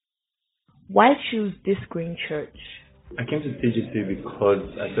Why choose this green church? I came to TGC because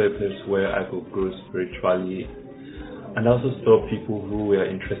I saw a place where I could grow spiritually, and I also saw people who were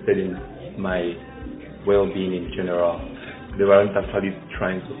interested in my well-being in general. They weren't actually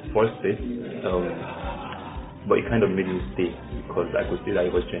trying to force it, but it kind of made me stay because I could see that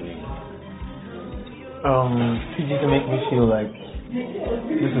it was genuine. TGC make me feel like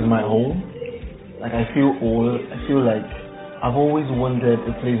this is my home. Like I feel old. I feel like I've always wanted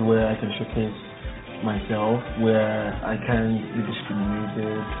a place where I can showcase myself, where I can be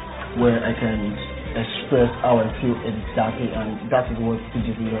discriminated, where I can express how I feel exactly, and that is what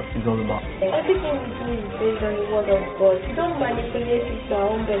TGC is all about. Everything we do is based on the word of God. We don't manipulate it to our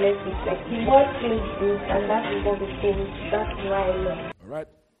own benefit. Like the word feels good, and that is what we think. That's why I love. All right.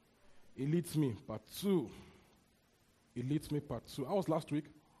 It leads me, part 2. It leads me, part 2. I was last week.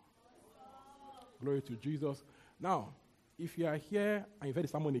 Glory to Jesus. Now, if you are here and you've heard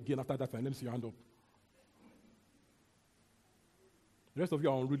someone again after that, let me see your hand up. The rest of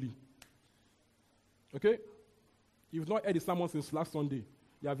you are unruly. Okay? You've not heard the sermon since last Sunday.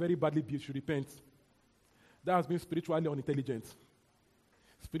 You are very badly built. You should repent. That has been spiritually unintelligent.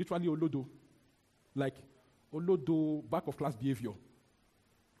 Spiritually olodo. Like olodo, back of class behavior.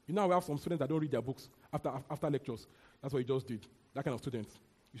 You know, we have some students that don't read their books after lectures. That's what you just did. That kind of students.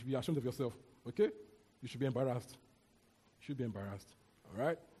 You should be ashamed of yourself. Okay? You should be embarrassed. You should be embarrassed. All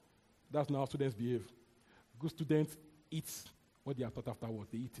right? That's not how students behave. Good students eat what they are taught afterwards.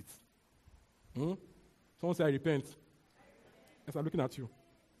 They eat it. Someone say, I repent. Yes, I'm looking at you.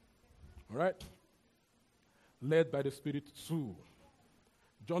 All right? Led by the Spirit 2.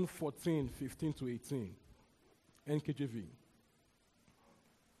 John 14, 15 to 18. NKJV.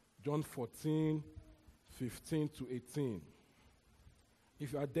 John 14, 15 to 18.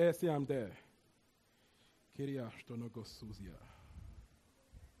 If you are there, say I'm there.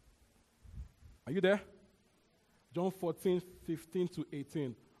 Are you there? John 14, 15 to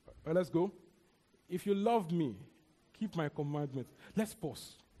 18. All right, let's go. If you love me, keep my commandments. Let's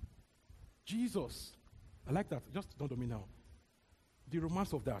pause. Jesus. I like that. Just don't do me now. The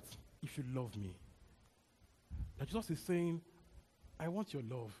romance of that. If you love me. That Jesus is saying, I want your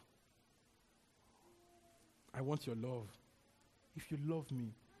love. I want your love. If you love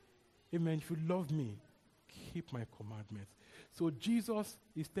me. Amen. If you love me, keep my commandments. So Jesus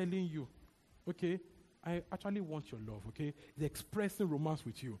is telling you, okay, I actually want your love, okay? He's expressing romance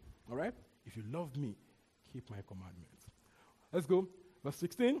with you, all right? If you love me, keep my commandments. Let's go. Verse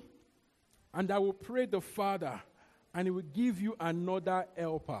 16. And I will pray the Father, and he will give you another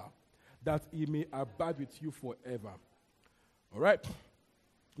helper, that he may abide with you forever. All right?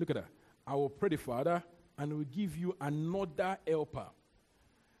 Look at that. I will pray the Father, and he will give you another helper,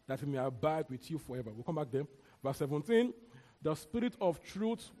 that he may abide with you forever. We'll come back there. Verse 17. The Spirit of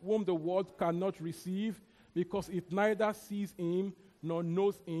truth, whom the world cannot receive, because it neither sees him nor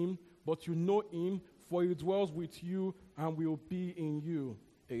knows him, but you know him, for he dwells with you and will be in you.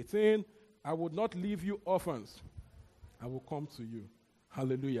 18. I will not leave you orphans. I will come to you.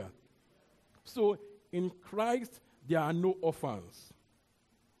 Hallelujah. So, in Christ, there are no orphans.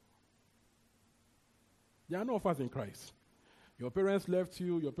 There are no orphans in Christ. Your parents left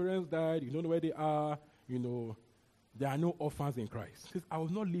you, your parents died, you don't know where they are, you know. There are no orphans in Christ. He says, I will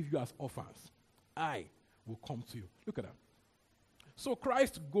not leave you as orphans. I will come to you. Look at that. So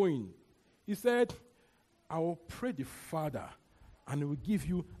Christ going, he said, I will pray the Father, and he will give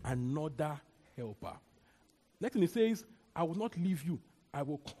you another helper. Next thing he says, I will not leave you. I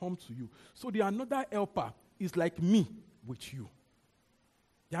will come to you. So the another helper is like me with you.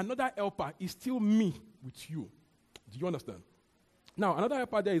 The another helper is still me with you. Do you understand? Now, another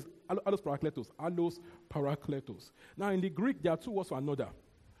helper there is allos parakletos. Allos parakletos. Now, in the Greek, there are two words for another.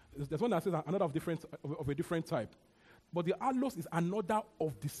 There's one that says another of a different type. But the allos is another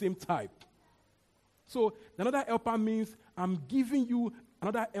of the same type. So, another helper means I'm giving you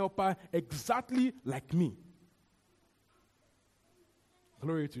another helper exactly like me.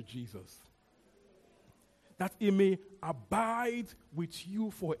 Glory to Jesus. That he may abide with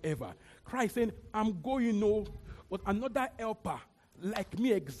you forever. Christ saying, I'm going, but another helper like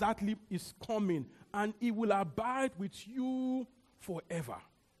me exactly is coming, and he will abide with you forever.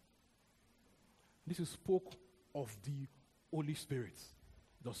 This is spoke of the Holy Spirit,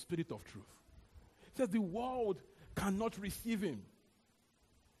 the Spirit of truth. It says the world cannot receive him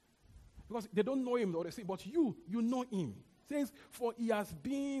because they don't know him, or they say, but you know him. It says, for he has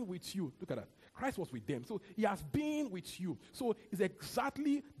been with you. Look at that. Christ was with them, so he has been with you. So it's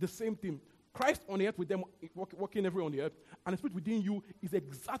exactly the same thing. Christ on the earth with them, working everywhere on the earth, and the Spirit within you is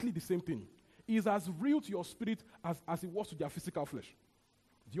exactly the same thing. He is as real to your spirit as it was to their physical flesh.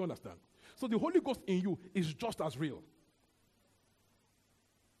 Do you understand? So the Holy Ghost in you is just as real.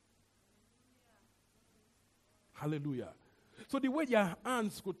 Hallelujah. So the way their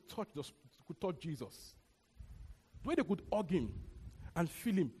hands could touch Jesus, the way they could hug him and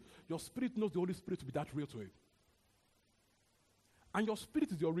feel him, your spirit knows the Holy Spirit to be that real to it. And your spirit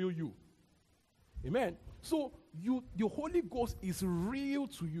is your real you. Amen. So the Holy Ghost is real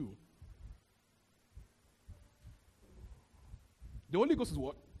to you. The Holy Ghost is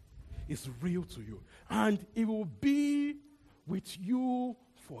what? It's real to you. And it will be with you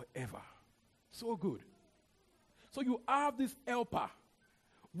forever. So good. So you have this helper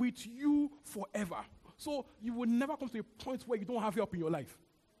with you forever. So you will never come to a point where you don't have help in your life.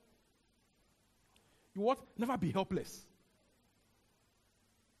 You what? Never be helpless.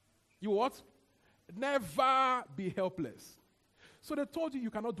 You what? Never be helpless. So they told you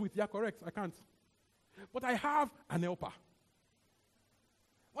cannot do it. Yeah, correct. I can't. But I have an helper.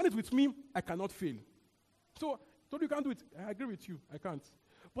 When it's with me, I cannot fail. So told you can't do it. I agree with you. I can't.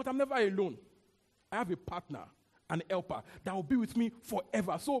 But I'm never alone. I have a partner, an helper that will be with me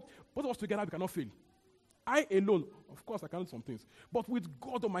forever. So both of us together, we cannot fail. I alone, of course, I can do some things. But with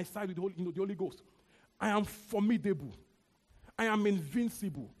God on my side, with the Holy Ghost, I am formidable. I am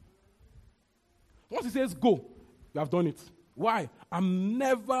invincible. Once he says go, you have done it. Why? I'm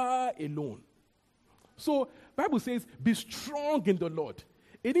never alone. So Bible says, be strong in the Lord.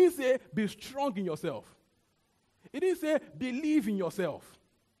 It didn't say, be strong in yourself. It didn't say, believe in yourself.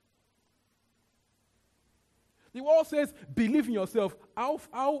 The word says, believe in yourself. How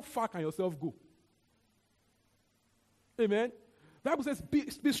far can yourself go? Amen. The Bible says,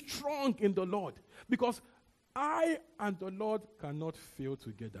 be strong in the Lord. Because I and the Lord cannot fail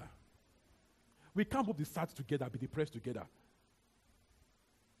together. We can't both be sad together, be depressed together.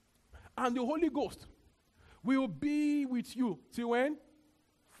 And the Holy Ghost will be with you till when?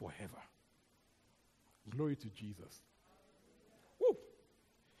 Forever. Glory to Jesus. Woo.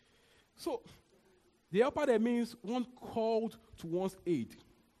 So, the helper there means one called to one's aid,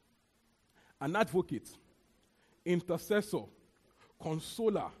 an advocate, intercessor,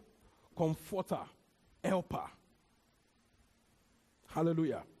 consoler, comforter, helper.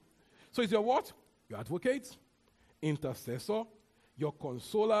 Hallelujah. So it's your what? Your advocate, intercessor, your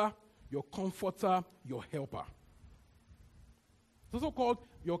consoler, your comforter, your helper. It's also called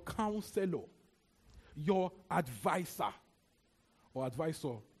your counselor, your advisor, or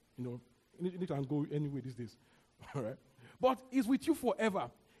advisor. It can go anyway these days. All right? But he's with you forever.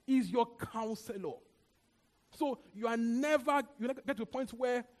 He's your counselor. So you never get to a point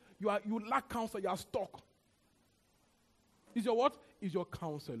where you lack counsel, you are stuck. He's your what? He's your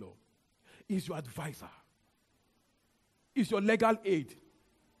counselor. He's your advisor. He's your legal aid.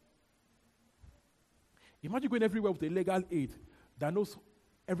 Imagine going everywhere with a legal aid that knows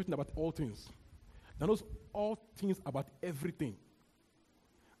everything about all things. That knows all things about everything.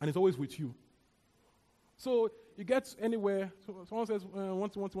 And it's always with you. So you get anywhere, so someone says,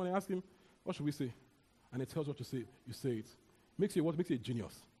 one, I ask him, what should we say? And it tells what to say. You say it. Makes you what? Makes you a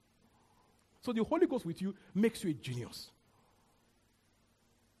genius. So the Holy Ghost with you makes you a genius.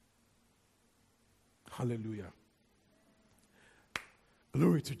 Hallelujah.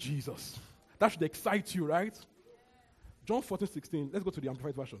 Glory to Jesus. That should excite you, right? John 14:16. Let's go to the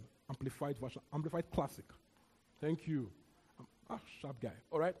Amplified version. Amplified Classic. Thank you. Sharp guy.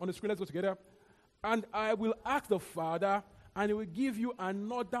 All right, on the screen, let's go together. And I will ask the Father, and he will give you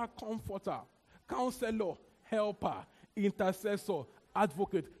another comforter, counselor, helper, intercessor,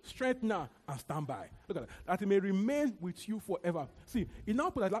 advocate, strengthener, and standby. Look at that. That he may remain with you forever. See, he now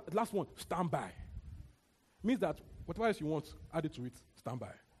put that last one, standby. Means that whatever else you want, add it to it,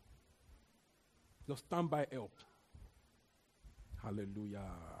 standby. Your standby help. Hallelujah.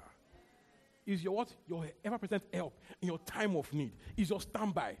 Is your what? Your ever-present help in your time of need. Is your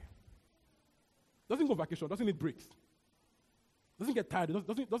standby. Doesn't go on vacation, doesn't need breaks. Doesn't get tired,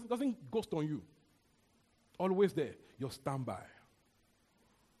 doesn't ghost on you. Always there. Your standby.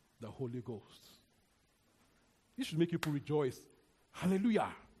 The Holy Ghost. This should make people rejoice. Hallelujah.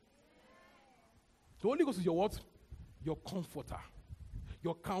 The Holy Ghost is your what? Your comforter,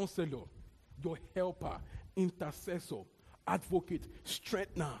 your counselor, your helper, intercessor, advocate,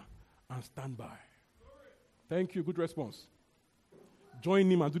 strengthener, and standby. Thank you. Good response. Join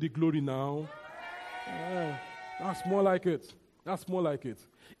him and do the glory now. Yeah, that's more like it. That's more like it.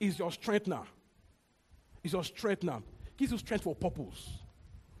 He's your strengthener. He's your strengthener. He gives you strength for purpose.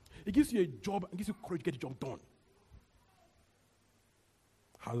 He gives you a job and gives you courage to get the job done.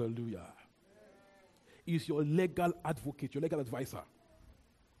 Hallelujah. He's your legal advocate, your legal advisor.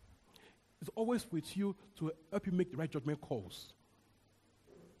 He's always with you to help you make the right judgment calls.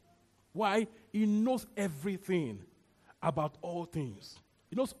 Why? He knows everything about all things.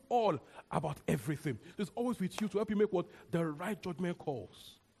 He knows all about everything. He's always with you to help you make what? The right judgment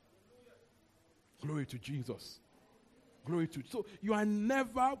calls. Glory to Jesus. Glory to. So you are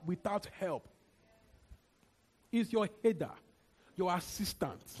never without help. He's your header, your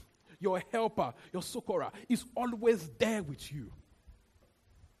assistant, your helper, your succorer. He's always there with you.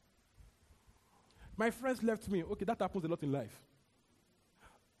 My friends left me. Okay, that happens a lot in life.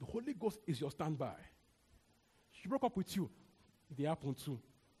 The Holy Ghost is your standby. She broke up with you. It happened too.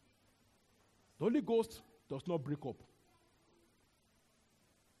 The Holy Ghost does not break up.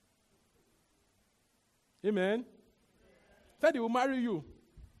 Amen. Said he will marry you.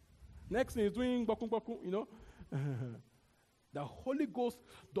 Next thing he's doing, you know. The Holy Ghost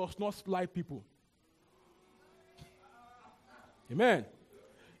does not slide people. Amen.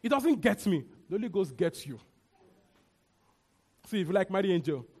 It doesn't get me. The Holy Ghost gets you. See, if you like Mary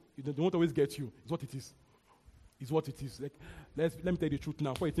Angel, they won't always get you. It's what it is. It's what it is. Like, let me tell you the truth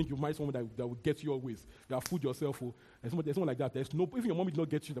now. Before you think you marry someone that will get you always, you have food yourself. There's someone like that. There's no, even your mom did not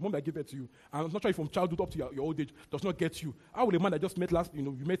get you. The mom that gave it to you, and I'm not sure if from childhood up to your old age, does not get you. How will a man that just met last,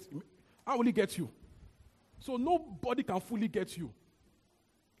 you met, how will he get you? So nobody can fully get you.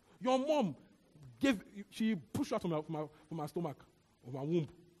 Your mom she pushed you out from her stomach, from her womb.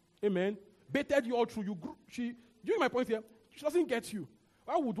 Amen. Baited you all through. You grew, you my point here, she doesn't get you.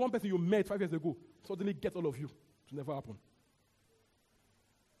 Why would one person you met 5 years ago suddenly get all of you? It will never happen.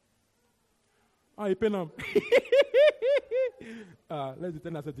 You pay them. Let's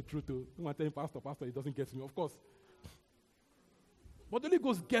tell us the truth. I'm not telling pastor, it doesn't get me. Of course. But the Holy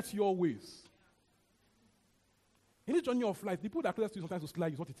Ghost gets your ways. In the journey of life, the people that are close to you sometimes will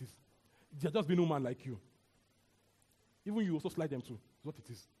slide is what it is. They're just being human like you. Even you also slide them too. Is what it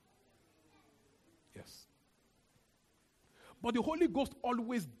is. Yes. But the Holy Ghost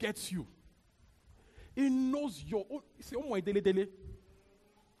always gets you. He knows your own. See,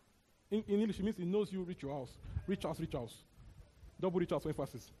 in English, it means he knows you reach your house. Reach house. Double reach house for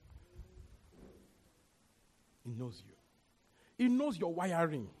emphasis. He knows you. He knows your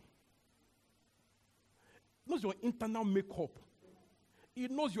wiring. He knows your internal makeup. He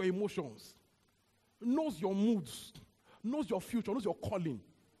knows your emotions. He knows your moods. He knows your future. He knows your calling.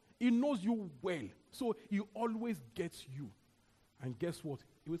 He knows you well. So he always gets you. And guess what?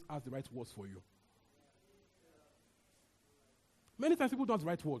 He always has the right words for you. Many times people don't have the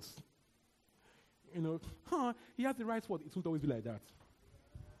right words. He has the right word. It won't always be like that.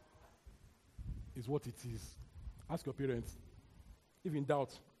 It's what it is. Ask your parents. If in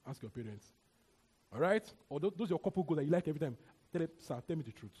doubt, ask your parents. All right? Or those your couple goals that you like every time. Tell them, sir, tell me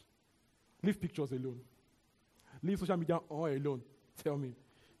the truth. Leave pictures alone. Leave social media alone. Tell me.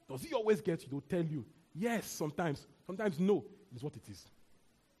 Does he always get you? They'll tell you. Yes, sometimes. Sometimes no. It's what it is.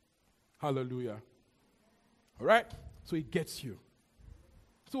 Hallelujah. All right? So it gets you.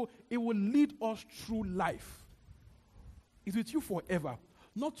 So it will lead us through life. It's with you forever.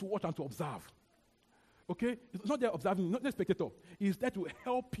 Not to watch and to observe. Okay? It's not there observing, not the spectator. It's there to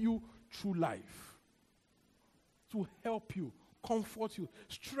help you through life. To help you, comfort you,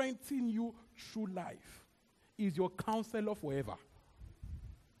 strengthen you through life. Is your counselor forever.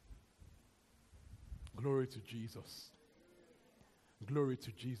 Glory to Jesus. Glory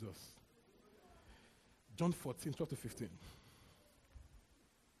to Jesus. John 14, 12 to 15.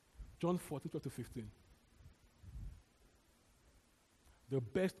 John 14, 12 to 15. The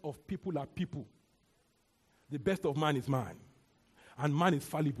best of people are people. The best of man is man. And man is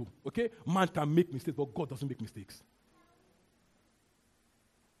fallible. Okay? Man can make mistakes, but God doesn't make mistakes.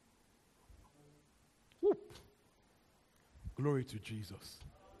 Whoop. Glory to Jesus.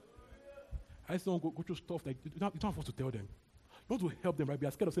 I just don't go through stuff like you don't have to tell them. You want to help them, right? But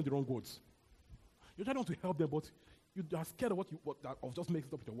you're scared of saying the wrong words. You try not to help them, but you are scared of just making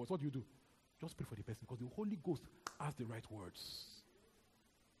up with your words. What do? Just pray for the person because the Holy Ghost has the right words.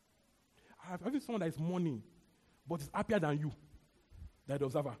 I've seen someone that is mourning, but is happier than you, than the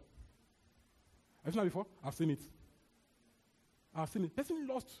observer. Have you seen that before? I've seen it. Person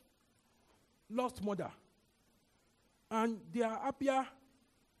lost mother, and they are happier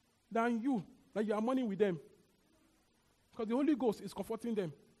than you, that you are mourning with them. Because the Holy Ghost is comforting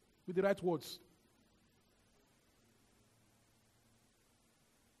them with the right words.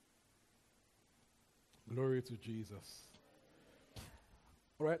 Glory to Jesus.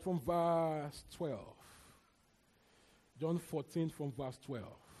 All right, from verse 12. John 14 from verse 12.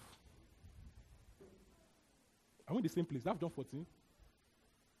 Are we in the same place? That's John 14.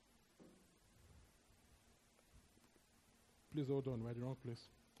 Please hold on, we're in the wrong place.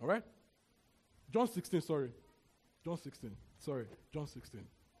 All right? John 16, sorry. John 16. Sorry, John 16.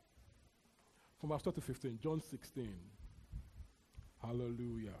 From verse 12 to 15. John 16.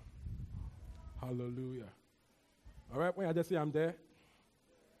 Hallelujah. Hallelujah. All right, when I just say I'm there.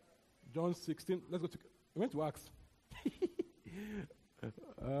 John 16. Let's go to. We went to Acts.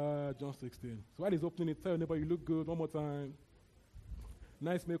 John 16. So while he's opening it, tell your neighbor you look good. One more time.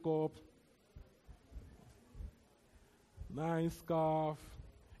 Nice makeup. Nice scarf.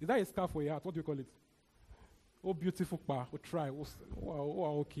 Is that a scarf for your heart? What do you call it? Oh, beautiful pa. Oh, try.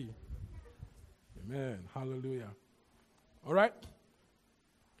 Oh, okay. Amen. Hallelujah. All right.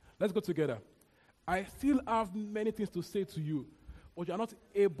 Let's go together. I still have many things to say to you, but you are not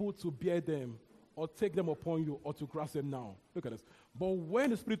able to bear them or take them upon you or to grasp them now. Look at this. But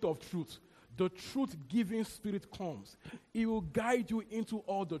when the Spirit of truth, the truth-giving Spirit comes, He will guide you into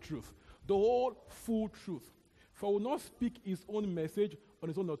all the truth, the whole full truth. For He will not speak His own message on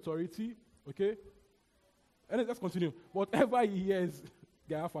His own authority. Okay? And let's continue. Whatever He hears,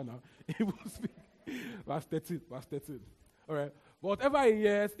 now, He will speak. Verse 13. All right. Whatever He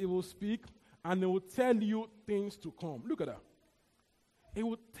hears, He will speak, and He will tell you things to come. Look at that. He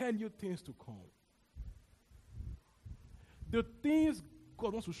will tell you things to come. The things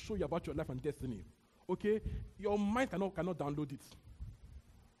God wants to show you about your life and destiny, okay, your mind cannot download it.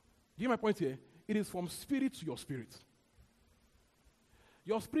 Do you get my point here? It is from spirit to your spirit.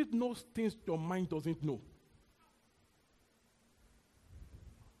 Your spirit knows things your mind doesn't know.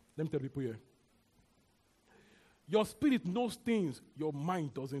 Let me tell people here. Your spirit knows things your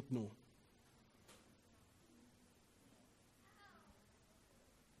mind doesn't know.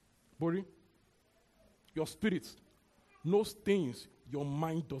 Bori, your spirit knows things your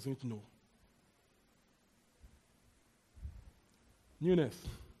mind doesn't know. Newness.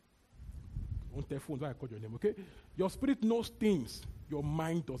 On their phone, I call your name, okay? Your spirit knows things your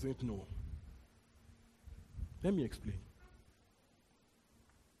mind doesn't know. Let me explain.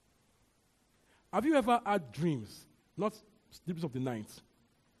 Have you ever had dreams, not sleeps of the night,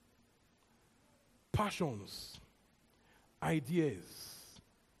 passions, ideas,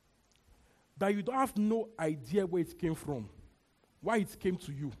 that you don't have no idea where it came from, why it came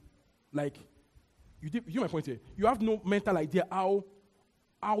to you? Like, you my point here. You have no mental idea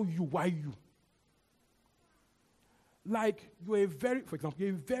why you. Like, for example,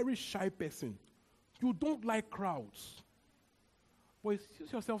 you're a very shy person. You don't like crowds. But you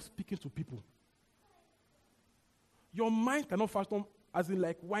see yourself speaking to people. Your mind cannot fathom, as in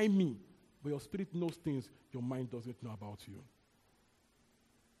like, why me? But your spirit knows things your mind doesn't know about you.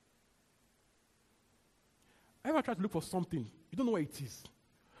 Ever try to look for something, you don't know where it is.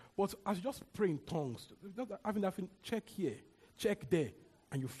 But as you just pray in tongues, just having check here, check there,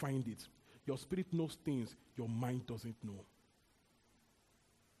 and you find it. Your spirit knows things your mind doesn't know.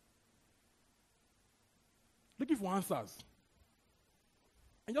 Looking for answers.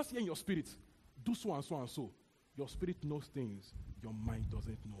 And just hear in your spirit, do so and so and so. Your spirit knows things your mind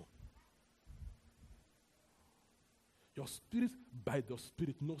doesn't know. Your spirit, by the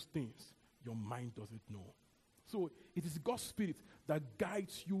Spirit, knows things your mind doesn't know. So it is God's Spirit that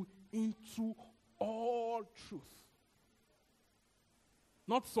guides you into all truth.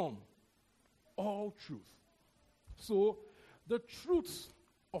 Not some, all truth. So the truths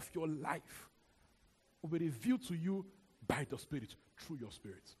of your life will be revealed to you by the Spirit, through your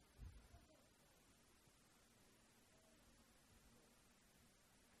spirit.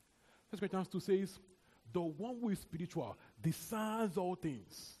 First Corinthians 2 says, the one who is spiritual discerns all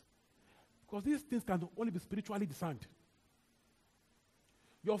things. Because these things can only be spiritually discerned.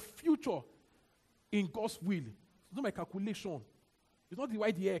 Your future in God's will is not my calculation. It's not the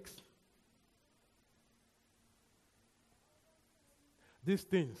Y, the X. These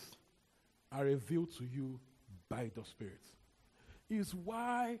things are revealed to you by the Spirit. Is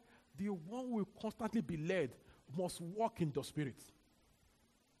why the one who will constantly be led must walk in the Spirit.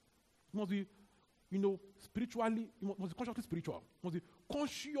 Must be, spiritually, must be consciously spiritual. Must be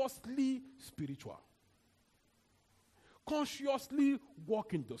consciously spiritual. Consciously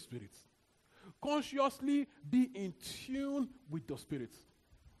walk in the Spirit. Consciously be in tune with the Spirit.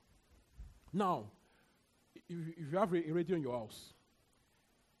 Now, if you have a radio in your house,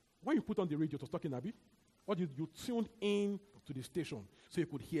 when you put on the radio, it was talking, Abi, what you tuned in to the station so you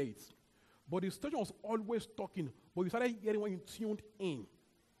could hear it. But the station was always talking, but you started hearing when you tuned in.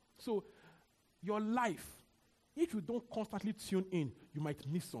 So, your life, if you don't constantly tune in, you might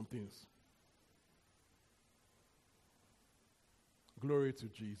miss some things. Glory to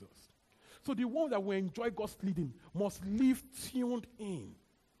Jesus. So the one that will enjoy God's leading must live tuned in.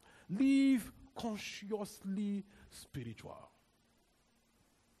 Live consciously spiritual.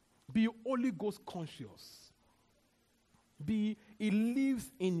 Be Holy Ghost conscious. He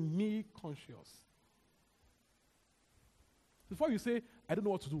lives in me conscious. Before you say, I don't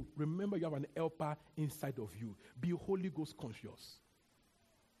know what to do, remember you have an helper inside of you. Be Holy Ghost conscious.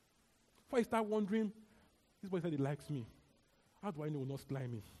 Before you start wondering, this boy said he likes me. How do I know he will not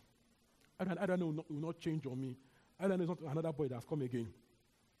slime me? I don't know he will not change on me. I don't know it's not another boy that's come again.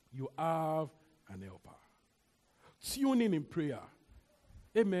 You have an helper. Tune in prayer.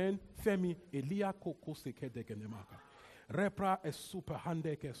 Amen. Femi Elia Koko Sekedegenemaka. Repra es super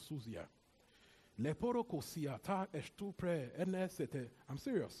hande ke suzia. Leporo kosia ta estu pre enesete. I'm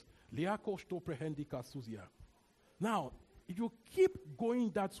serious. Liako sto prehendika suzia. Now, if you keep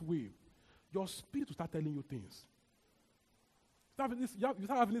going that way, your spirit will start telling you things. You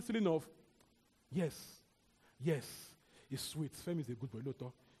start having this feeling of, yes, it's sweet. Femi is a good boy.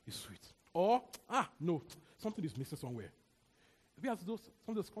 Loto, it's sweet. Or, no, something is missing somewhere. If you have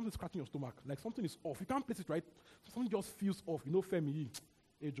something scratching your stomach, like something is off. You can't place it right. Something just feels off. You know, Femi,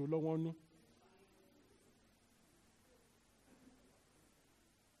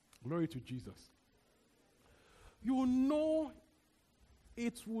 Glory to Jesus. You know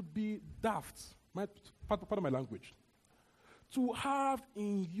it would be daft, part of my language, to have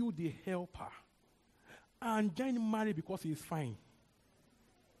in you the helper and then marry because he is fine.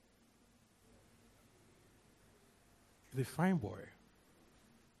 He's a fine boy.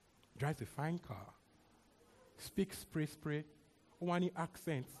 Drives a fine car. Speaks spray. One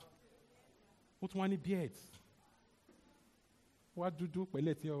accents. What one beards. What do?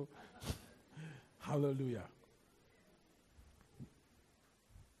 Hallelujah.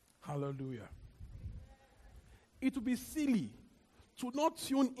 Hallelujah. It would be silly to not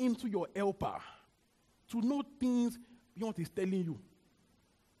tune into your helper, to know things beyond what he's telling you.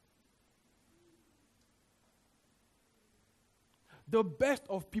 The best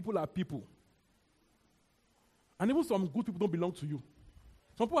of people are people. And even some good people don't belong to you.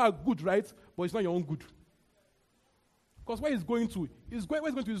 Some people are good, right? But it's not your own good. Because where he's going to, where he's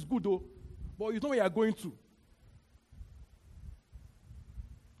going to is good though, but it's not where you are going to.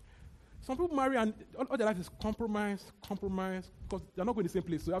 Some people marry and all their life is compromise, because they're not going to the same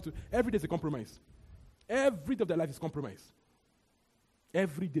place. So every day is a compromise. Every day of their life is compromise.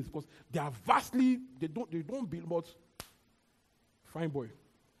 Every day, because they are they don't build, but fine boy.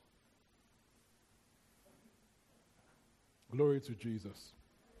 Glory to Jesus.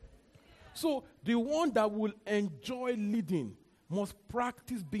 So the one that will enjoy leading must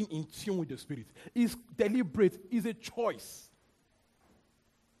practice being in tune with the Spirit. It's deliberate. It's a choice.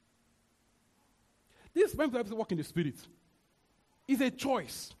 This when people walk in the Spirit is a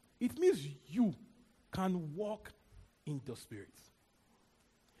choice. It means you can walk in the Spirit.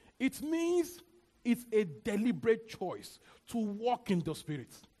 It means it's a deliberate choice to walk in the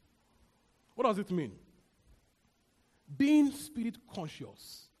Spirit. What does it mean? Being Spirit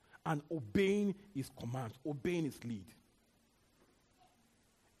conscious and obeying his commands, obeying his lead.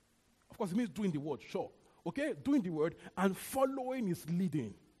 Of course, it means doing the word, sure. Okay? Doing the word and following his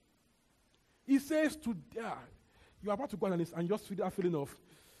leading. He says to, you're about to go on this and just feel that feeling of,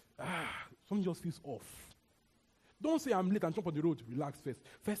 something just feels off. Don't say I'm late and jump on the road. Relax first.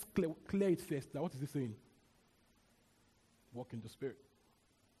 First, clear it first. Now, what is he saying? Walk in the Spirit.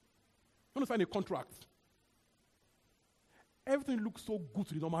 You want to sign a contract. Everything looks so good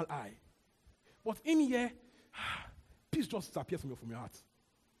to the normal eye. But in here, peace just disappears from your heart.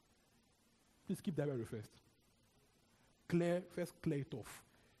 Please keep that very first. First clear it off.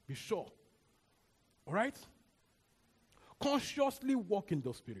 Be sure. All right? Consciously walk in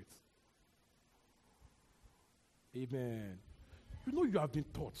the Spirit. Amen. You know you have been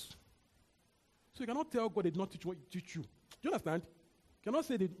taught. So you cannot tell God they did not teach you. Do you understand? You cannot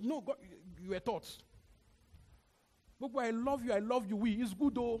say that, no, God, you were taught. But I love you, it's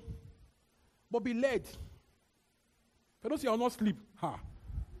good though. But be led. If I don't say I'll not sleep,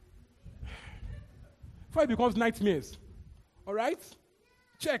 Before it becomes nightmares. All right?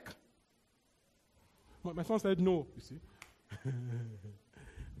 Check. My son said no, you see.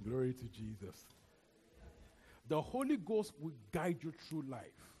 Glory to Jesus. The Holy Ghost will guide you through life.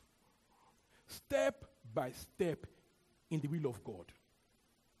 Step by step in the will of God.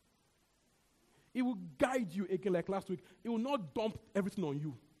 It will guide you, again like last week. It will not dump everything on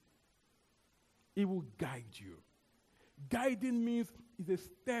you. It will guide you. Guiding means it's a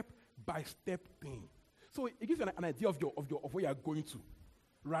step-by-step thing. So it gives you an idea of where you are going to,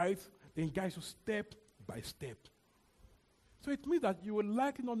 right? Then guides you step by step. So it means that you will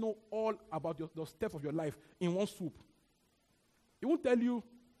likely not know all about the steps of your life in one swoop. It won't tell you,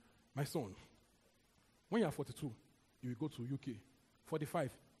 my son, when you are 42, you will go to UK.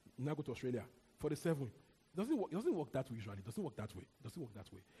 45, you now go to Australia. 47, It doesn't work that way usually. It doesn't work that way. It doesn't work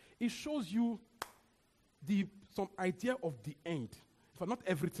that way. It shows you some idea of the end, but not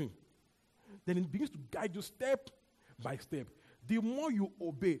everything. Then it begins to guide you step by step. The more you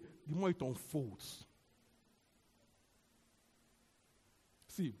obey, the more it unfolds.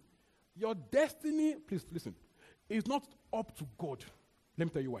 See, your destiny, please listen, is not up to God. Let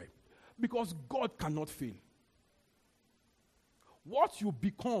me tell you why. Because God cannot fail. What you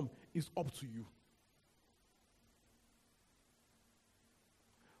become is up to you.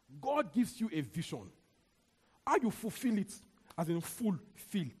 God gives you a vision. How you fulfill it, as in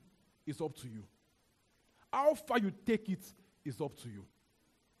fulfill, is up to you. How far you take it is up to you.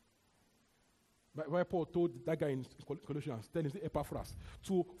 Why Paul told that guy in Colossians, tell him, Epaphras,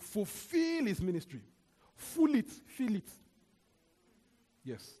 to fulfill his ministry. Full it, fill it.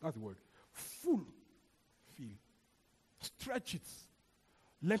 Yes, that's the word. Full, fill. Stretch it.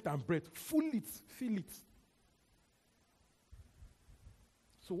 Length and breadth. Full it, fill it.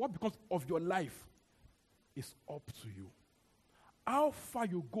 So what becomes of your life is up to you. How far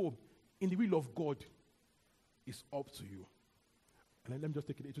you go in the will of God is up to you. And then let me just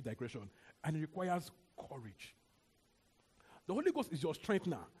take it into digression. And it requires courage. The Holy Ghost is your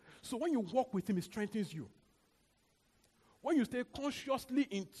strengthener. So when you walk with Him, He strengthens you. When you stay consciously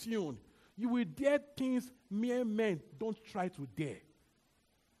in tune, you will dare things mere men don't try to dare.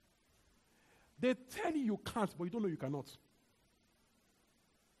 They tell you can't, but you don't know you cannot.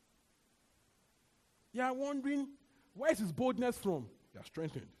 You are wondering, where is His boldness from? You are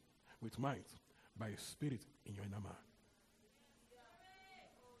strengthened with might by His Spirit in your inner man.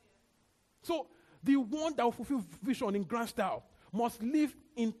 So, the one that will fulfill vision in grand style must live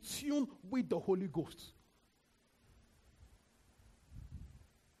in tune with the Holy Ghost.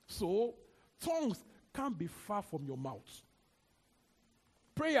 So, tongues can't be far from your mouth.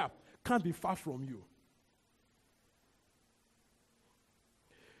 Prayer can't be far from you.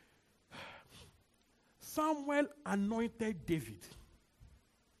 Samuel anointed David.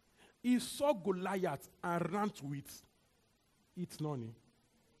 He saw Goliath and ran to it. It's none.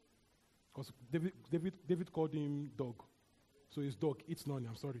 Because David called him dog. So his dog eats none.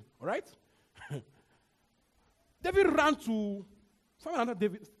 I'm sorry. All right? David ran to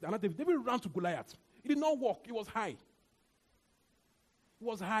David ran to Goliath. It did not work. It was high. It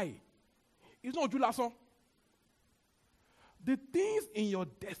was high. It's not Julason. The things in your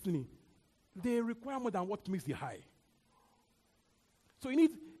destiny, they require more than what makes the high. So you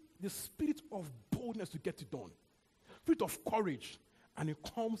need the spirit of boldness to get it done. Spirit of courage. And it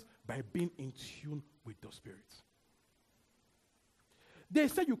comes by being in tune with the Spirit. They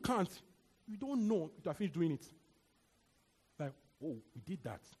say you can't. You don't know if you have finished doing it. Like, oh, we did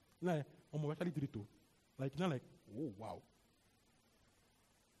that. Like, we actually did it too. Like, oh, wow.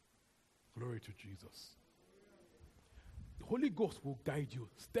 Glory to Jesus. The Holy Ghost will guide you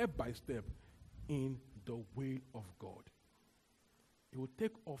step by step in the will of God. He will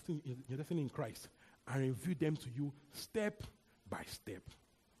take off things in your destiny in Christ and reveal them to you step by step.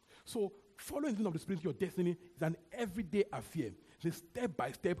 So, following the thing of the Spirit in your destiny is an everyday affair. It's a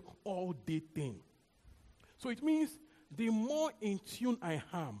step-by-step, all-day thing. So it means the more in tune I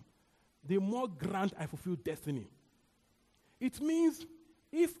am, the more grand I fulfill destiny. It means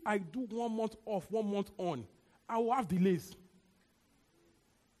if I do 1 month off, 1 month on, I will have delays.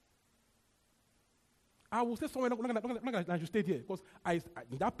 I will stay somewhere, not I should stay there, because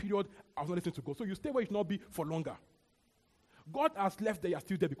in that period, I was not listening to God. So you stay where you should not be for longer. God has left there, you are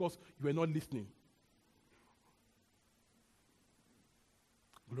still there because you are not listening.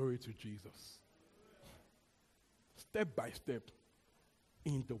 Glory to Jesus. Step by step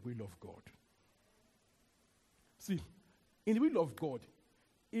in the will of God. See, in the will of God,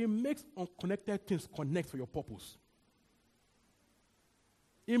 it makes unconnected things connect for your purpose.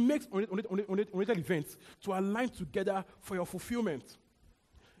 It makes unrelated events to align together for your fulfillment.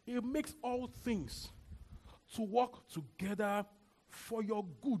 It makes all things to work together for your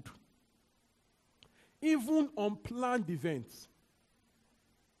good. Even unplanned events.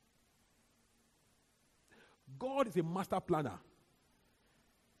 God is a master planner.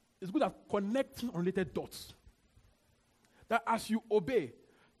 It's good at connecting unrelated dots. That as you obey,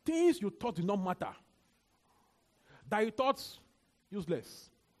 things you thought did not matter, that you thought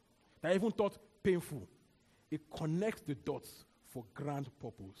useless, that you even thought painful, it connects the dots for grand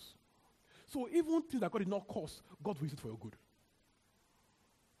purpose. So even things that God did not cause, God will use it for your good.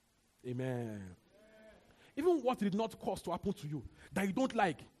 Amen. Even what did not cause to happen to you, that you don't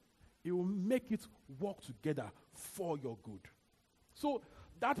like, it will make it work together for your good. So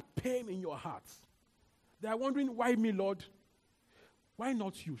that pain in your heart, they are wondering, why me, Lord? Why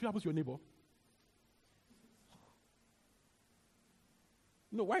not you? Should happen to your neighbor.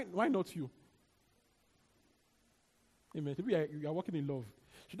 No, why not you? Amen. You are walking in love.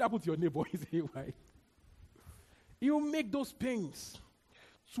 Should I put your neighbor and say why? You make those pains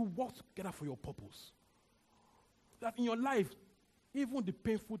to work together for your purpose. That in your life, even the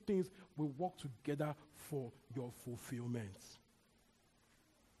painful things will work together for your fulfillment.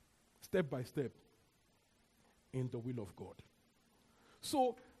 Step by step in the will of God.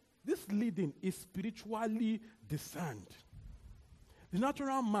 So, this leading is spiritually discerned. The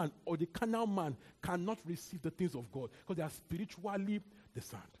natural man or the carnal man cannot receive the things of God because they are spiritually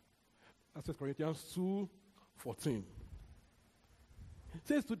discerned. That's 1 Corinthians 2:14. It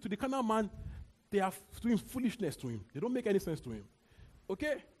says to the carnal man, they are doing foolishness to him. They don't make any sense to him.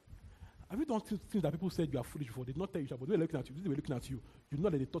 Okay? Have you done things that people said you are foolish before? They did not tell you, but they were looking at you. They were looking at you. You know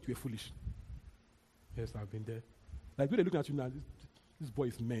that they thought you were foolish. Yes, I've been there. Like when they're looking at you now, this boy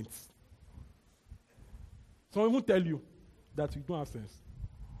is meant. Someone won't tell you that you don't have sense.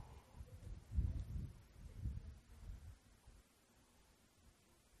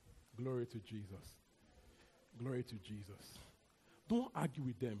 Glory to Jesus. Glory to Jesus. Don't argue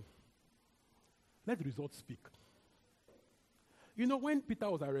with them. Let the results speak. You know, when Peter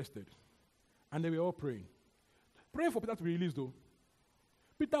was arrested, and they were all praying for Peter to be released, though.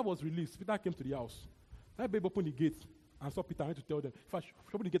 Peter was released. Peter came to the house. That baby opened the gate and saw Peter. I went to tell them, if I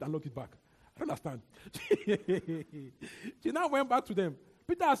open the gate and lock it back. I don't understand. She now went back to them.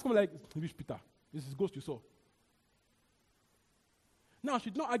 Peter asked him, like, which Peter? This is ghost you saw. Now, she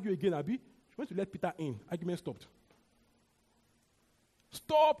did not argue again, Abby. She went to let Peter in. Argument stopped.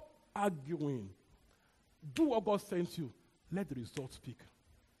 Stop arguing. Do what God sends you. Let the result speak.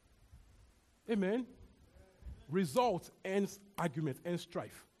 Amen. Result ends argument, ends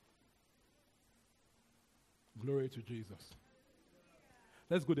strife. Glory to Jesus.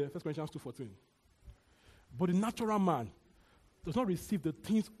 Let's go there. 1 Corinthians 2:14. But the natural man does not receive the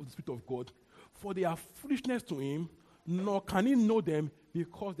things of the Spirit of God, for they are foolishness to him, nor can he know them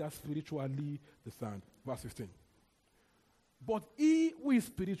because they are spiritually discerned. Verse 15. But he who is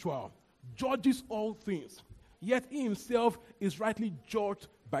spiritual judges all things, yet he himself is rightly judged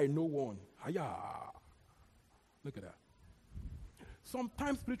by no one. Hiya. Look at that.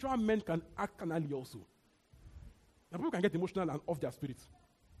 Sometimes spiritual men can act carnally also. And people can get emotional and off their spirits.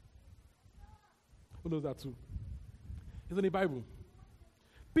 Who knows that too? It's in the Bible.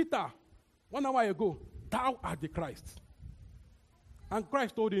 Peter, 1 hour ago, thou art the Christ. And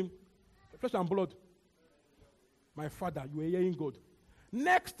Christ told him, flesh and blood, my Father, you are hearing God.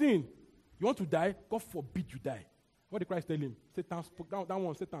 Next thing, you want to die? God forbid you die. What did Christ tell him? Satan spoke that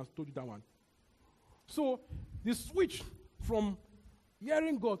one. Satan told you that one. So the switch from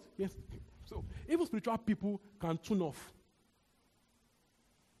hearing God, yes. So even spiritual people can tune off.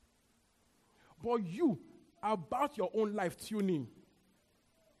 But you, about your own life tuning,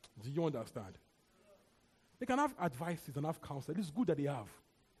 do you understand? They can have advices and have counsel. It's good that they have.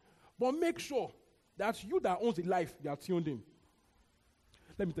 But make sure that you that owns the life, you are tuned in.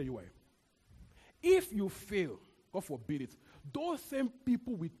 Let me tell you why. If you fail, God forbid it, those same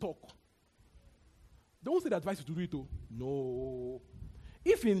people will talk. Don't say the advice is to do it, though. No.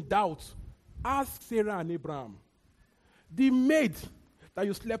 If in doubt, ask Sarah and Abraham. The maid that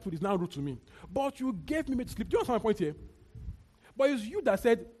you slept with is now rude to me. But you gave me to sleep. Do you understand my point here? But it's you that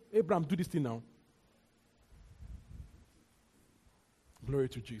said, Abraham, do this thing now. Glory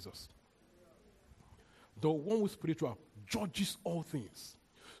to Jesus. The one who is spiritual judges all things.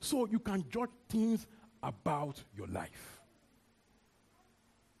 So you can judge things about your life.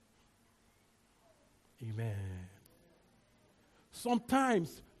 Amen.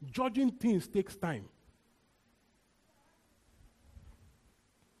 Sometimes judging things takes time.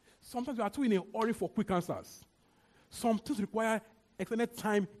 Sometimes we are too in a hurry for quick answers. Some things require extended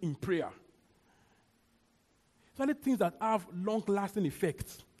time in prayer. Especially things that have long-lasting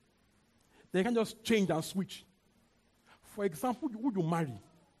effects. They can just change and switch. For example, who you marry.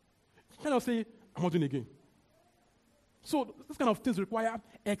 You cannot say, I'm not doing it again. So this kind of things require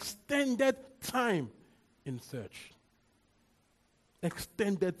extended time in search.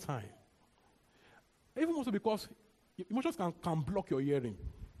 Extended time. Even also because emotions can block your hearing.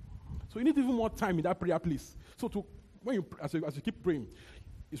 So you need even more time in that prayer place. So when you as you keep praying,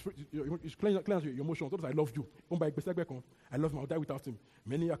 it's cleanse your emotions. Those I love you. I love him, I'll die without him.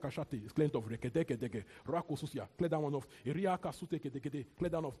 Many akashate is cleansed off. Rekedeke, Rako Susia, clear that one off. Iriaka Sute, clear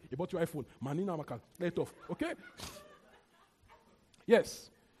that off. You bought your iPhone, Manina Maka, clear it off. Okay? Yes.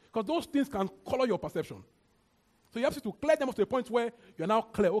 Because those things can color your perception. So you have to clear them off to a point where you're now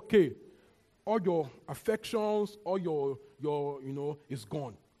clear. Okay, all your affections, all your is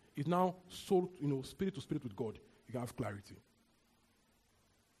gone. It's now soul, spirit to spirit with God. You can have clarity.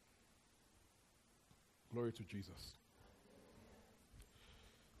 Glory to Jesus.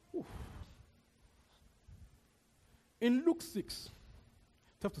 Oof. In Luke 6,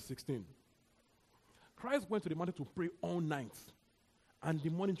 12 to 16, Christ went to the mountain to pray all night, and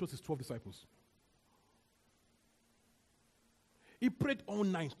the morning chose his 12 disciples. He prayed all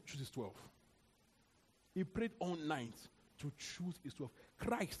night to choose his 12. He prayed all night to choose his 12.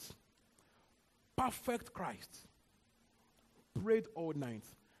 Christ, perfect Christ, prayed all night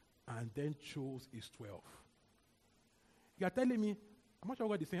and then chose his 12. You are telling me, I'm not sure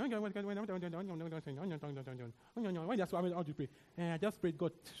what he's saying. When you ask how do you pray? I just prayed,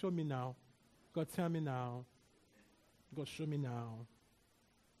 God, show me now. God, tell me now. God, show me now.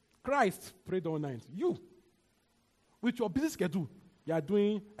 Christ prayed all night. You, with your busy schedule, you are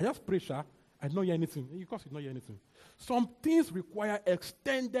doing, I just pray, sir. I don't hear anything. Of course, you don't hear anything. Some things require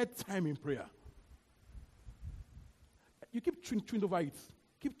extended time in prayer. You keep chewing over it.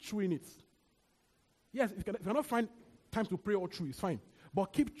 Keep chewing it. Yes, if you cannot find time to pray all through, it's fine. But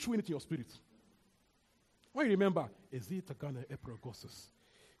keep chewing it in your spirit. When you remember, Ezitagana eprogosis,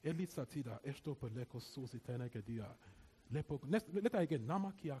 Elisatida, Estopeleko Sositana Gadia, later again,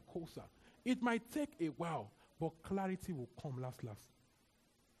 Namakia Kosa. It might take a while, but clarity will come last.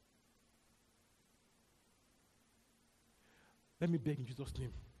 Let me beg in Jesus'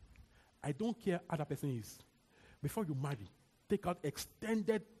 name. I don't care how that person is. Before you marry, take out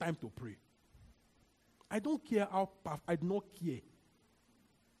extended time to pray. I don't care how perfect. I do not care.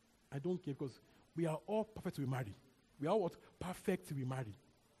 I don't care because we are all perfect till we marry. We are what? Perfect till we marry.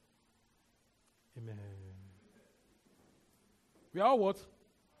 Amen. We are what?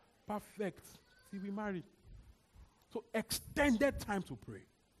 Perfect till we marry. So extended time to pray.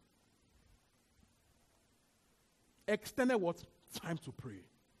 Extended what? Time to pray.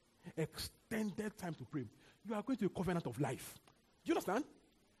 Extended time to pray. You are going to a covenant of life. Do you understand?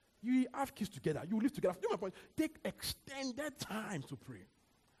 You have kids together. You live together. You know my point? Take extended time to pray.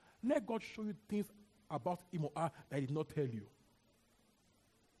 Let God show you things about him or her that he did not tell you.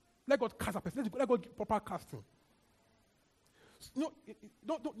 Let God cast a person. Let God give proper casting. No,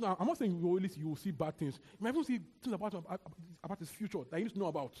 I'm not saying you will see bad things. You might even see things about his future that you need to know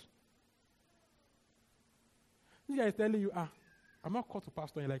about. This guy is telling you, I'm not called to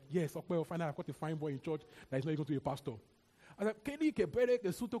pastor. And you're like, yes, okay, I'll find out I've got a fine boy in church that is not even to be a pastor. I said, you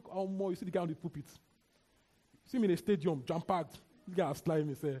see the guy on the pulpit. See me in a stadium, jump packed. This guy has slime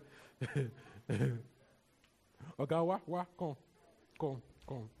me, say, okay, what? Come.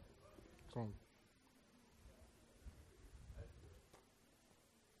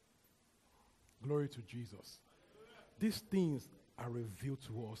 Glory to Jesus. These things are revealed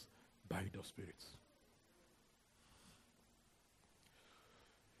to us by the Spirit.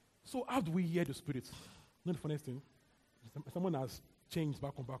 So how do we hear the Spirit? Not the funniest thing. Someone has changed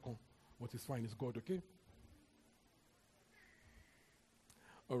back on. What is fine is God, okay?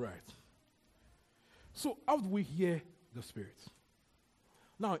 All right. So how do we hear the Spirit?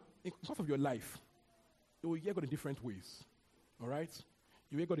 Now, in course of your life, you will hear God in different ways. All right?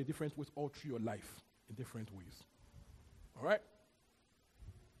 You hear God in different ways all through your life, in different ways. All right?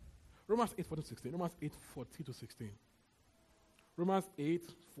 Romans 8:14-16. Romans 8:14-16. Romans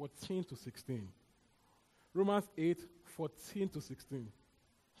 8:14-16. Romans 8:14-16.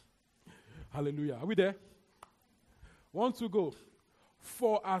 Hallelujah. Are we there? 1, 2, go.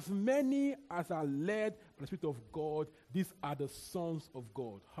 For as many as are led by the Spirit of God, these are the sons of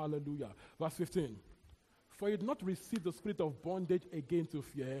God. Hallelujah. Verse 15. For you did not receive the spirit of bondage again to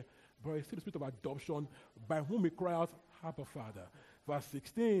fear, but receive the spirit of adoption, by whom we cry out, Abba, Father. Verse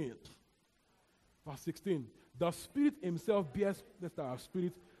 16. The Spirit himself bears witness to our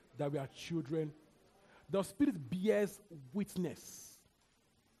spirit that we are children. The Spirit bears witness.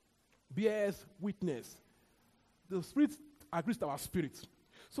 Bears witness. The Spirit agrees to our spirit.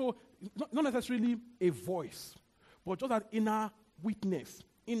 So, not necessarily a voice, but just an inner witness,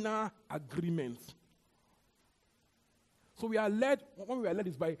 inner agreement. So we are led, when we are led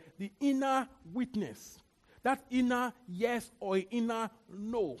is by the inner witness. That inner yes or inner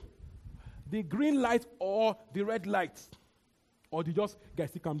no. The green light or the red light. Or the just, guys,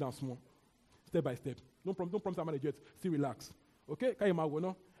 still calm down small. Step by step. Don't promise I'm yet. Still relax. Okay? Can you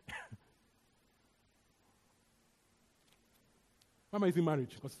imagine? Why am I using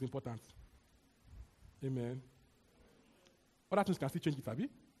marriage? Because it's important. Amen. Other things can still change it, Abi.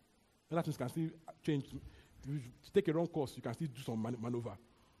 Other things can still change. If you take a wrong course, you can still do some maneuver.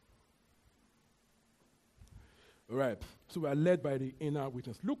 All right. So we are led by the inner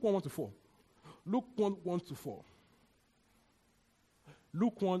witness. Luke 1:1-4. Luke 1:1-4.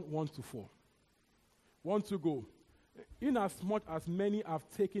 Luke 1:1-4. 1 to go. Inasmuch as many have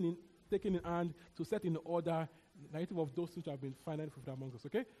taken taken in hand to set in order the narrative of those which have been finally fulfilled among us.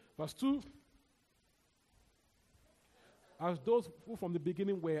 Okay? Verse 2. As those who from the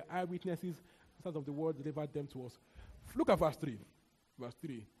beginning were eyewitnesses of the word delivered them to us. Look at verse 3. Verse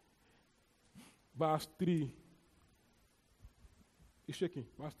 3. Verse 3. It's shaking.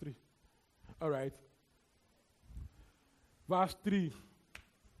 Verse 3. All right. Verse 3.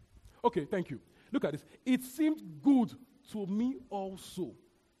 Okay, thank you. Look at this. It seemed good to me also.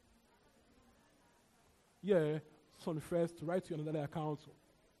 Yeah, son refers to write to you on another account.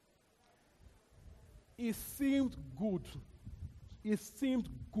 It seemed good. It seemed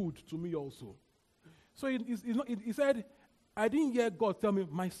good to me also. So he said, I didn't hear God tell me,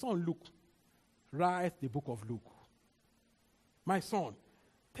 my son, Luke, write the book of Luke. My son,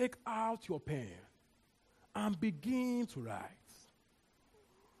 take out your pen and begin to write.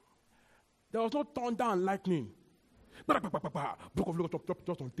 There was no thunder and lightning. Book of Luke,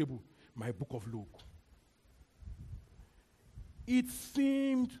 just on the table. My book of Luke. It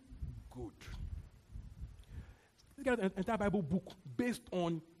seemed good. Look at an entire Bible book based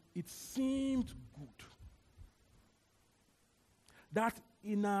on it seemed good. That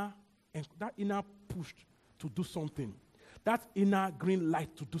inner push to do something, that inner green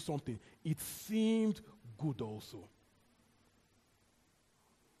light to do something, it seemed good also.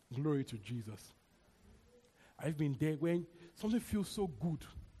 Glory to Jesus. I've been there when something feels so good,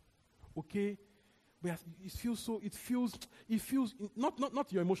 okay? But it feels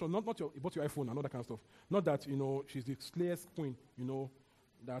not your emotion, not your iPhone and all that kind of stuff. Not that, she's the slayer's queen,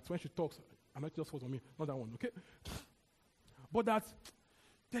 that when she talks, and not just falls on me, not that one, okay? But that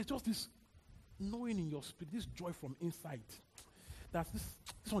there's just this knowing in your spirit, this joy from inside, that this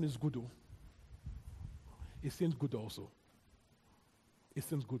one is good though. It seems good also. It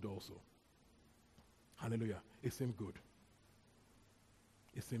seems good also. Hallelujah. It seems good.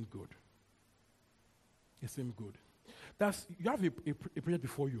 It seems good. It seems good. You have a project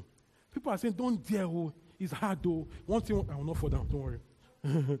before you. People are saying, don't dare, it's hard though. One thing, I will not fall down, don't worry.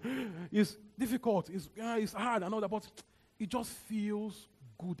 It's difficult, it's hard and all that, but it just feels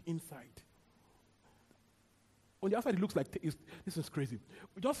good inside. On the outside, it looks like this is crazy.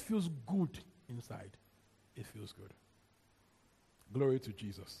 It just feels good inside. It feels good. Glory to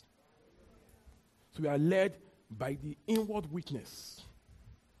Jesus. So we are led by the inward witness.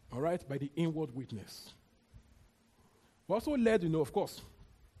 All right? By the inward witness. We're also led, of course.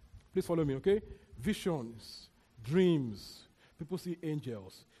 Please follow me, okay? Visions, dreams. People see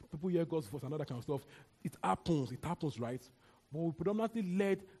angels. People hear God's voice and all that kind of stuff. It happens, right? But we're predominantly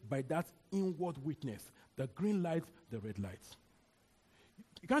led by that inward witness. The green light, the red light.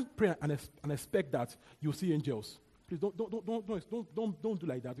 You can't pray and expect that you'll see angels. Please don't do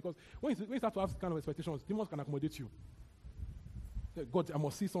like that, because when you start to have kind of expectations, demons can accommodate you. God, I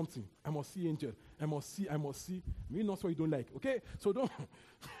must see something. I must see angel. I must see. Maybe not what you don't like. Okay? So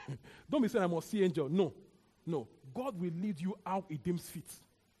don't be saying I must see angel. No. God will lead you out it deems fit.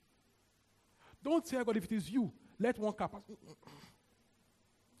 Don't tell God if it is you. Let one cap.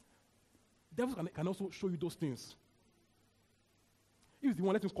 Devils can also show you those things. If it's the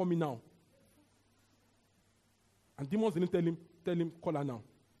one, let him call me now. And demons didn't tell him, call her now.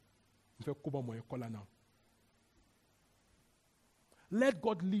 In fact, call her now. Let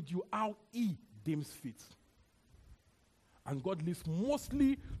God lead you how he deems fit. And God leads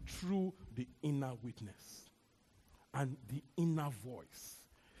mostly through the inner witness and the inner voice.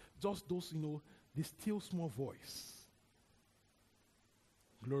 Just those, the still small voice.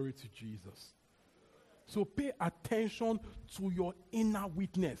 Glory to Jesus. So pay attention to your inner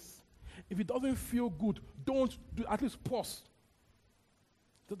witness. If it doesn't feel good, don't do, at least pause.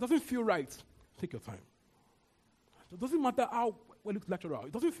 If it doesn't feel right, take your time. It doesn't matter how well it's natural.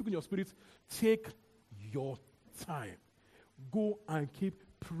 It doesn't feel in your spirit. Take your time. Go and keep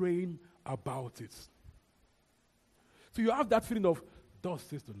praying about it. So you have that feeling of, thus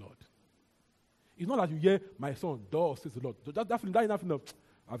says the Lord. It's not that you hear, my son, thus says the Lord. That feeling of,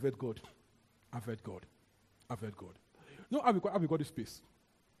 I've heard God. I've heard God. I've heard God. How we got this space?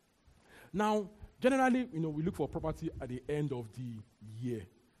 Now, generally, we look for property at the end of the year.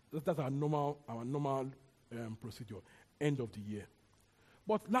 That's our normal procedure, end of the year.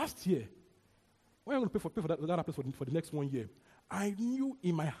 But last year, when I'm going to pay for that place for the next 1 year, I knew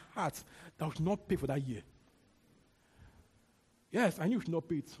in my heart that I should not pay for that year. Yes, I knew I should not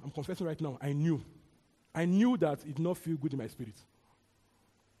pay it. I'm confessing right now. I knew that it did not feel good in my spirit.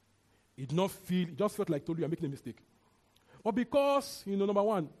 It just felt like totally I'm making a mistake. But because, number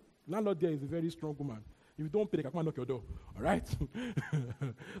one, landlord there is a very strong woman. If you don't pay, they can come and knock your door. All right?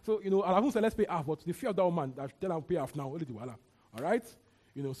 So, I won't say let's pay half, but the fear of that woman, that tell her to pay half now, only the wala. All right?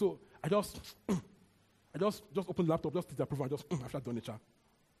 So I just opened the laptop, just did the approval, and just after done it.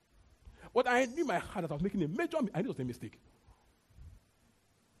 But I knew in my heart that I was making a major. I knew it was a mistake.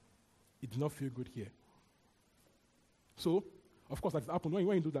 It did not feel good here. So, of course, that happened. When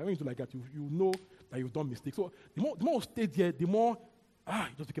you do that, when you do like that, you know that you've done mistakes. So the more I stayed there, the more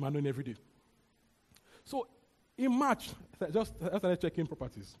it just became annoying every day. So in March, I started checking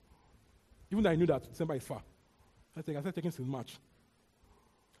properties. Even though I knew that December is far. I started checking since March.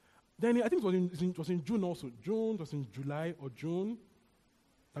 Then I think it was in June also. June, it was in July or June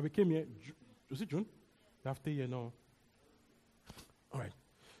that we came here. Was it June? You have to stay here now. All right.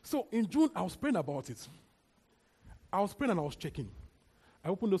 So in June, I was praying about it. I was praying and I was checking. I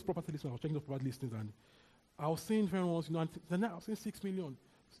opened those property listings, I was checking those property listings, and I was seeing very ones, and then I was seeing 6 million.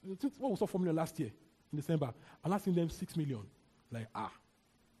 What we saw 4 million last year in December, I'm not seeing them 6 million. Like,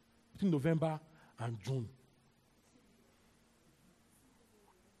 between November and June.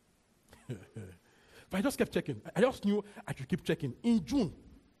 But I just kept checking. I just knew I should keep checking. In June,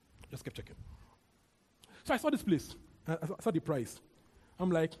 I just kept checking. So I saw this place. I saw the price. I'm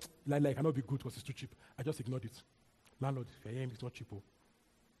like, cannot be good because it's too cheap. I just ignored it. Landlord, if you're hearing me, it's not cheap. Oh.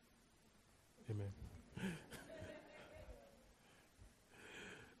 Amen.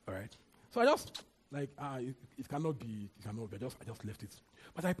 All right. So I just, it cannot be. I just left it.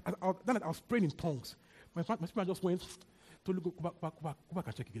 But I was praying in tongues. My spirit just went, to go back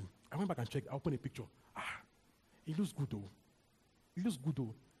and check again. I went back and checked. I opened a picture. It looks good though. It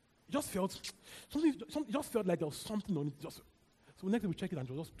just felt, it just felt like there was something on it. So next day we checked it and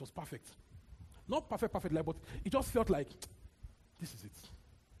it was perfect. Not perfect, but it just felt like, this is it.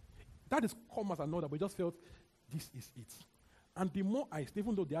 That is common as another, but it just felt, this is it. And the more I stay,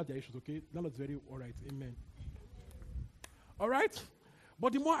 even though they have their issues, okay, landlord's very all right, amen. All right?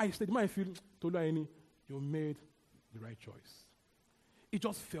 But the more I stay, the more I feel, Tolu Ayeni, you made the right choice. It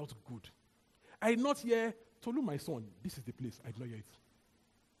just felt good. I did not hear, Tolu, my son, this is the place. I did not hear it.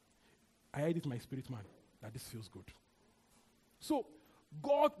 I heard it in my spirit man, that this feels good. So,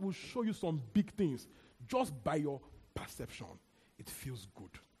 God will show you some big things just by your perception. It feels good.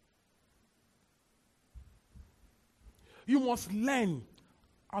 You must learn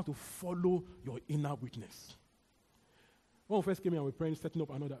how to follow your inner witness. When we first came here, we were praying, setting up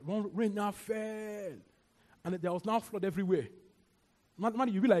another. Rain now fell. And there was now flood everywhere. Man,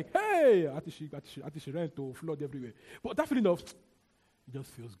 you'll be like, hey, Atishi ran to flood everywhere. But that feeling of, it just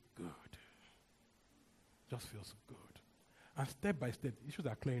feels good. Just feels good. And step by step, issues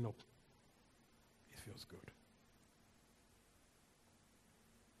are clearing up. It feels good.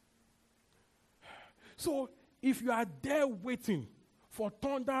 So, if you are there waiting for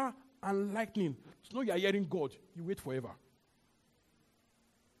thunder and lightning to know you are hearing God, you wait forever.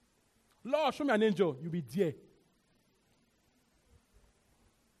 Lord, show me an angel, you'll be there.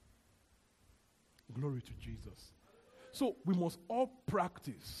 Glory to Jesus. So, we must all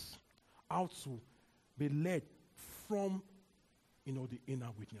practice how to be led from the inner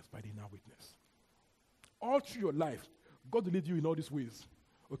witness, by the inner witness. All through your life, God will lead you in all these ways.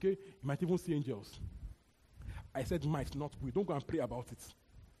 Okay? You might even see angels. I said might, not will. Don't go and pray about it.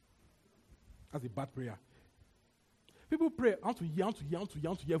 That's a bad prayer. People pray, I want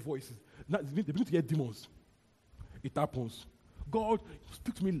to hear voices. Now, they begin to hear demons. It happens. God,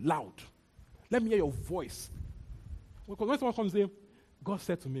 speak to me loud. Let me hear your voice. Because when someone comes in, God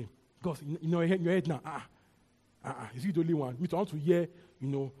said to me, God, in your head now, is he the only one? Me too, I want to hear,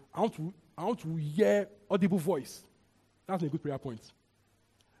 I want to hear audible voice. That's a good prayer point.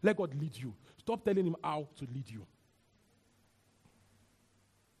 Let God lead you. Stop telling him how to lead you.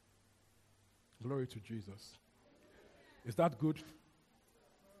 Glory to Jesus. Is that good?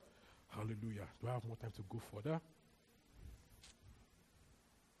 Hallelujah. Do I have more time to go further?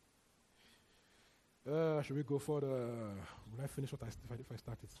 Should we go further? Will I finish what if I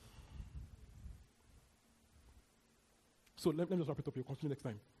started? So let me just wrap it up. We'll continue next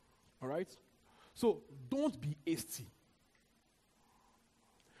time. All right? So don't be hasty.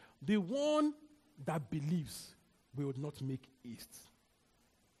 The one that believes will not make haste.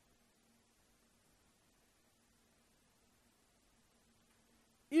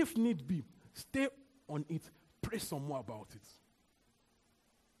 If need be, stay on it. Pray some more about it.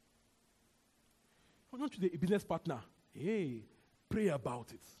 Why don't you, a business partner? Hey, pray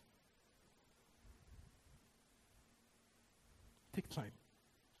about it. Take time.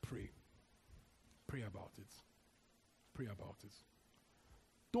 Pray. Pray about it. Pray about it.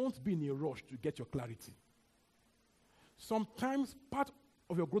 Don't be in a rush to get your clarity. Sometimes part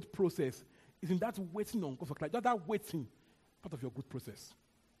of your growth process is in that waiting on God for clarity. That waiting, part of your growth process.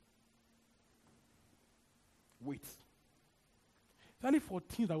 Wait. Especially for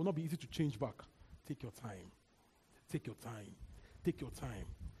things that will not be easy to change back. Take your time. Take your time. Take your time.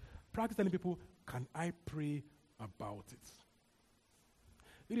 Practice telling people, can I pray about it?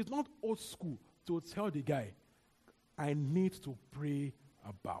 It is not old school to tell the guy, I need to pray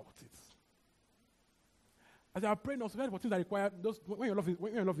about it. As I pray, also for things that require those when your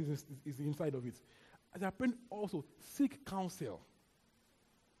love is inside of it. As I pray, also seek counsel.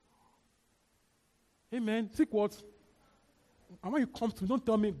 Amen. Seek what? And when you come to me, don't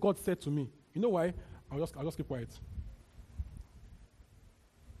tell me God said to me. You know why? I'll just keep quiet.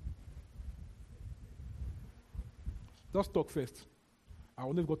 Just talk first. I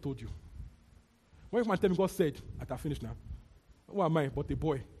will know if God told you. When you can tell me God said, I finished now. Who am I but a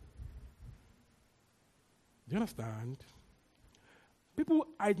boy? Do you understand? People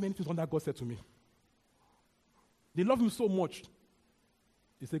hide many things on that God said to me. They love me so much.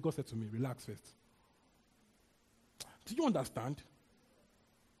 They say, God said to me, relax first. Do you understand?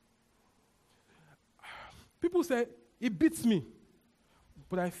 People say, he beats me.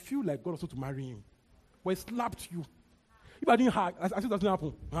 But I feel like God was to marry him. But he slapped you. If I didn't hug, as it doesn't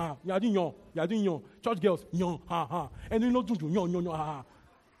happen. You are doing young. Church girls, young, And you know, young.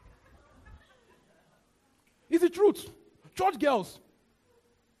 It's the truth. Church girls.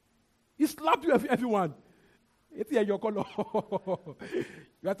 He slapped you, everyone. It's here, your color.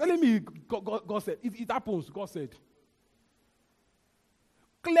 You are telling me God said. It happens, God said.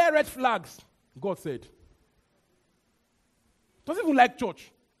 Clear red flags, God said. Doesn't even like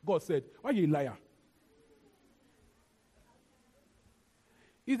church, God said. Why are you a liar?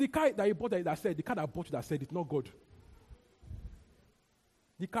 It's the car that you bought that said, the car that bought you that said it's not God.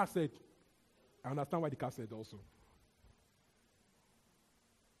 The car said, I understand why the car said also.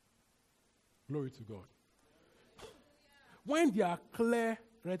 Glory to God. When there are clear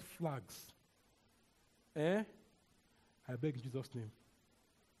red flags, I beg in Jesus' name,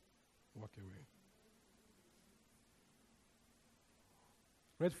 walk away.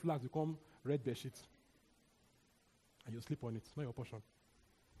 Red flags become red bed sheets. And you sleep on it. It's not your portion.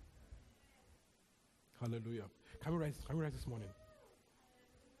 Hallelujah. Can we rise this morning?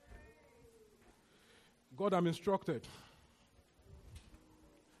 God, I'm instructed.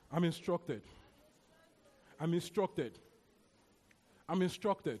 I'm instructed. I'm instructed. I'm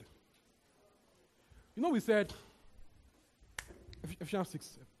instructed. You know, we said, Ephesians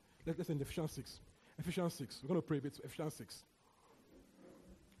 6. Let's end Ephesians 6. Ephesians 6. We're going to pray a bit. Ephesians 6.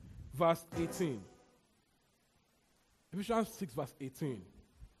 Verse 18. Ephesians 6, verse 18.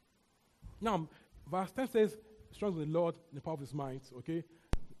 Now, verse 10 says, strong in the Lord, in the power of his might. Okay?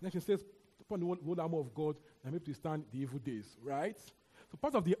 Next it says, upon the whole armor of God, and able to stand the evil days. Right? So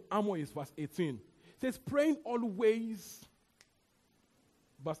part of the armor is verse 18. It says, praying always.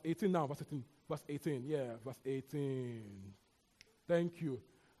 Verse 18 now. Verse 18. Verse 18. Yeah, verse 18. Thank you.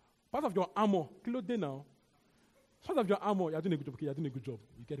 Part of your armor, clothed now. Part of your armor, you're doing a good job. Okay, you're doing a good job.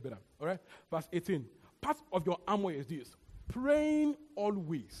 You get better. All right? Verse 18. Part of your armor is this. Praying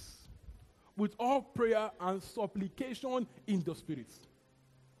always with all prayer and supplication in the Spirit.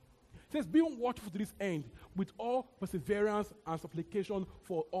 It says, being watchful to this end with all perseverance and supplication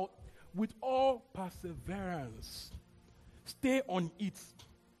for all. With all perseverance. Stay on it.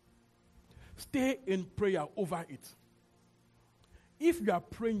 Stay in prayer over it. If you are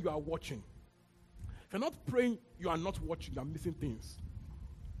praying, you are watching. If you're not praying, you are not watching. You are missing things.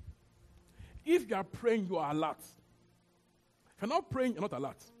 If you are praying, you are alert. If you're not praying, you're not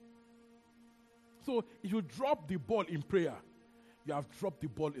alert. So if you drop the ball in prayer, you have dropped the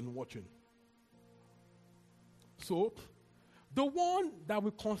ball in watching. So, the one that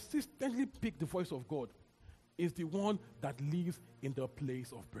will consistently pick the voice of God is the one that lives in the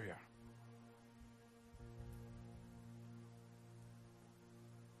place of prayer.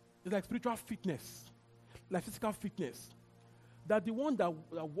 It's like spiritual fitness, like physical fitness. That the one that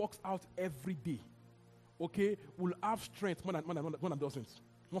works out every day, okay, will have strength more than doesn't.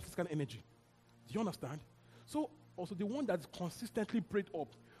 More physical energy. Do you understand? So, also the one that's consistently prayed up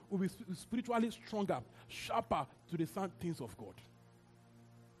will be spiritually stronger, sharper to the sound things of God.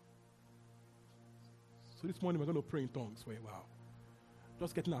 So this morning we're going to pray in tongues for a while.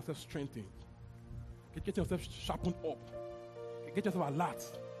 Just getting ourselves strengthened. Getting ourselves sharpened up. Getting ourselves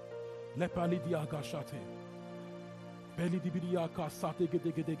alert. Lepali diaga shate. Beli dibidiaka sate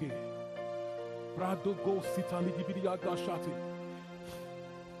gedegedege. Brado go sitali dibidiaka shate.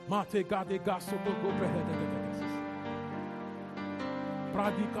 Mate gade gaso do go brehedegedege.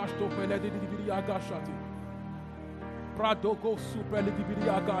 Bradi kasto pele dibidiaka shate. Brado go supeli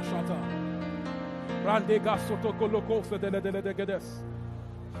dibidiaka shata. Brande gaso to koloko se deledegedes.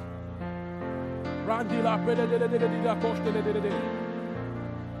 Brandi la pele deledegedia koste deledegedes.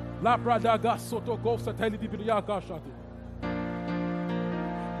 La Pradaga Soto Gosa Telidibria Gashati.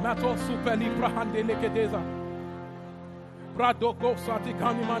 Mato Supeli Prahande Lekedeza. Prado Gosa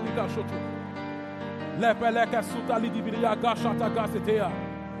Tikani Maniga Shoto. Lepeleka Sutali Dibria Gashata Gasetea.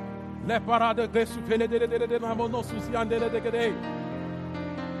 Le Parade Gesupele de Namono Susiande de Gede.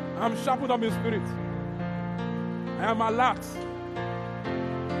 I'm sharpened on my spirit. I am alert.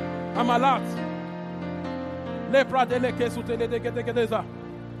 I'm alert. Lepra deleke sutele de gedeza.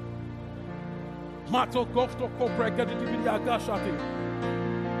 Mato gofto kopre gedibili agashati.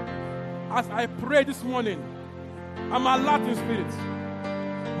 As I pray this morning, I'm alert in spirit.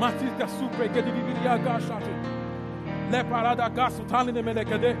 Matika supre gedibili agashati. Lepra da gasutani ne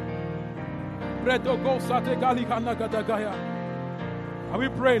melekede. Bredo go sate gali kana gadagaya. Are we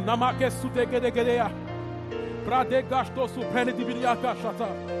praying? Namake sute gedegedea. Prade gasto supele dibilia gashata.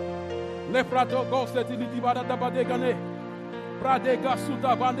 Le prato goste di dibada da badegane. Prade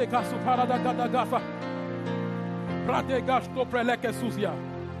gasuta bande kasupara da gadagasa. Prade gasto preleke suzia.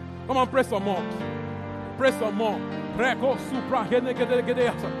 Come on, pray some more. Pray some more. Reko supra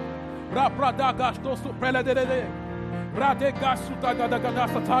genegedegedea. Ra prada gasto supele de. Prade gasuta gadagada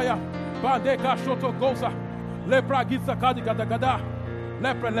sataya. Bande gashoto gosa. Le pragitsa kadi gadagada.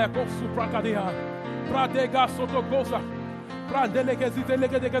 Lepreleko suprakadia. Pradega sotokosa. Pradeleke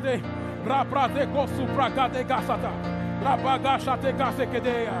zitelegede. Rapradeko suprakade gasata. Rapaga shate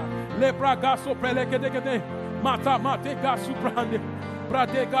gasekedea. Lepraga soprelekede. Mata matega suprande.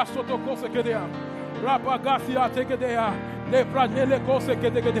 Pradega sotokosa kedea. Rapaga siategedea. Lepraneleko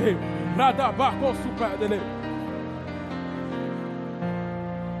sekedegede. Nada bako supradele.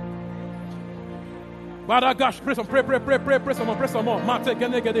 Baragash, pray some, pray some more. Mate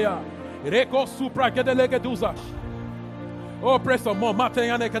genegedea. Reko supra gedelegeduza. Oh, pray some more. Mate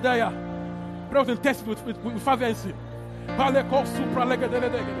yanegedea. Pray with intensity, with fervency. Paleko supra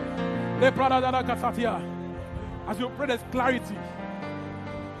legedelegede. Leprada dana kasatia. As you pray, there's clarity.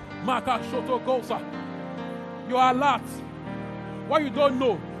 Maka shoto gosa. You are alert. What you don't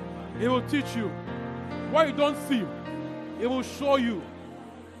know, it will teach you. What you don't see, it will show you.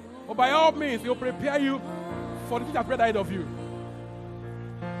 But by all means, it will prepare you for the thing that's right ahead of you.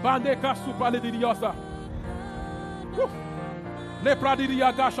 Bandeka supale di diosa. Lepra di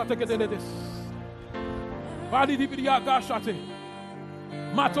diagashate gedeledes. Badi di diagashate.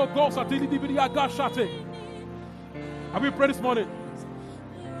 Mato gosa di diagashate. Have we prayed this morning?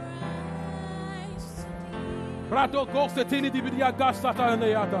 Brado gosa di diagashata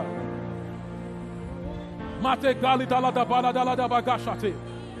neata. Mate gali dala da bala dala da bagashate.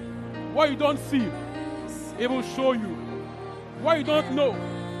 What you don't see, it will show you. What you don't know,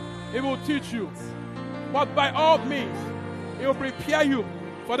 it will teach you. But by all means, it will prepare you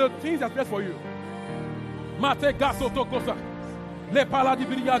for the things that's best for you. Mate gaso tokosa. Le pala di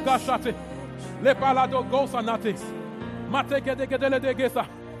biria gashate. Le pala do gosa nate. Mate gede gedele de gesa.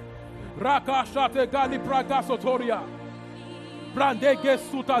 Raka shate gali praga sotoria. Brande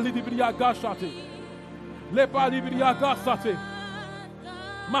gesuta li di biria gashate. Le pala di biria gasate.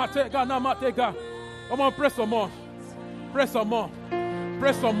 Matega na matega. Come on, pray some more. Pray some more.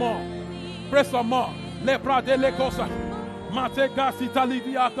 Pray some more. Pray some more. Le prade le cosa. Matega sitali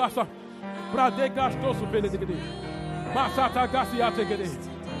via casa. Pradega sto su pele de. Masata gasi ategede.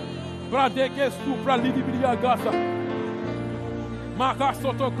 Pradege supra lidi via gasa. Maka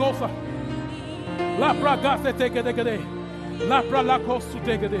soto cosa. La praga se tegede. La pra la cosu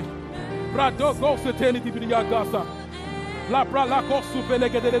tegede. Prado go se teli via gasa. La pra la cosu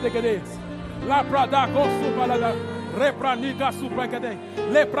pelegede. La pra da cosu palada. Repranika supregede.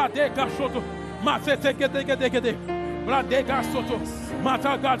 Le pradeka shoto. Masete gede. Pradeka soto.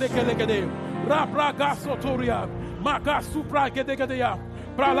 Mataga de gelegede. Rapraga sotoria. Maka supra gede.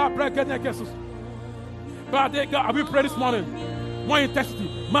 Pra la pregede Jesus. Pradeka, have we prayed this morning? More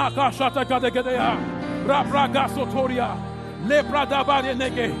intensity. Maka shata gede. Rapraga sotoria. Le prada bade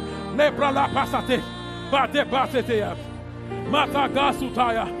nege. Le pra la pasate. Bade basete. Mata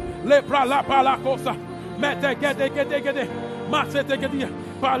gasutaya, lepra la pala cosa, mete gede, masete gede,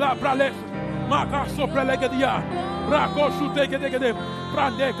 pala prale, maka soprele gedia, rako shute gede,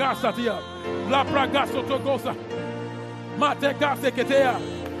 prande gasatia, la praga sotogosa, mate gase getea,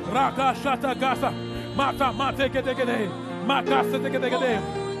 raka shata gasa, mate gede, mata sete gede.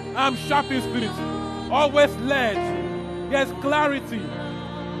 I'm sharp in spirit, always led. There's clarity,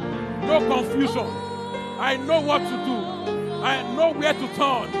 no confusion. I know what to do. I know where to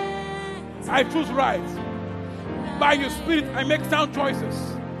turn. I choose right. By your spirit, I make sound choices.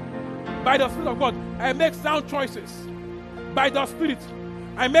 By the Spirit of God, I make sound choices. By the Spirit,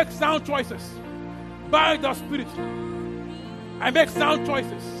 I make sound choices. By the Spirit, I make sound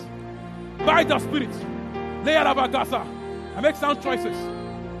choices. By the Spirit. I make sound choices.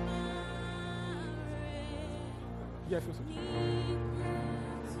 Yeah, I feel so.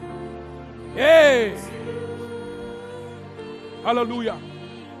 Hey! Hallelujah.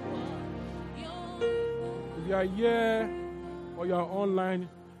 If you are here or you are online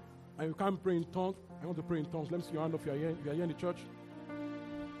and you can't pray in tongues, I want to pray in tongues. Let me see your hand if you are here. If you are here in the church,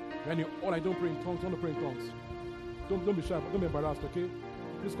 when you all I don't pray in tongues, I want to pray in tongues. Don't be shy, don't be embarrassed, okay?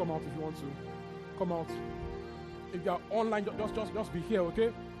 Please come out if you want to. Come out. If you are online, just be here,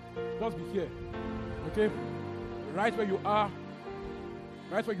 okay? Just be here. Okay? Right where you are.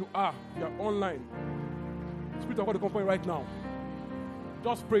 Right where you are. You are online. Spirit of God, come point right now.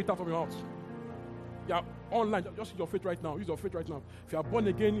 Just pray it out of your mouth. You are online. Just use your faith right now. Use your faith right now. If you are born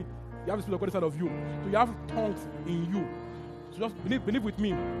again, you have the Spirit of God inside of you. So you have tongues in you. So just believe with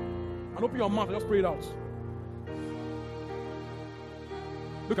me. And open your mouth and just pray it out.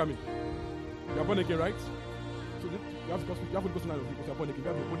 Look at me. You are born again, right? So you have Holy Ghost inside of you because you are born again. You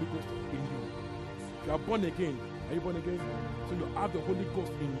have the Holy Ghost in you. If you are born again, are you born again? So you have the Holy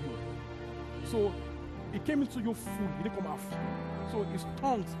Ghost in you. So it came into you full, it didn't come half. So his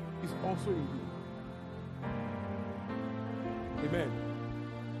tongues is also in you. Amen.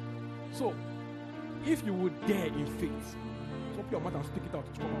 So if you would dare in faith, open your mouth and stick it out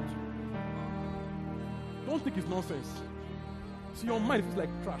to come out. Don't think it's nonsense. See, your mind feels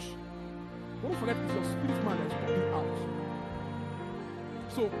like trash. Don't forget it's your spirit man that is talking out.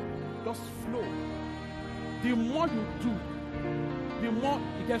 So just flow. The more you do, the more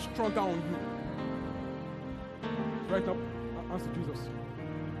it gets stronger on you. Right now, answer Jesus.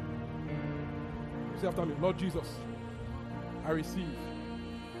 Say after me, Lord Jesus, I receive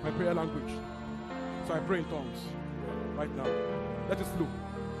my prayer language. So I pray in tongues right now. Let it flow.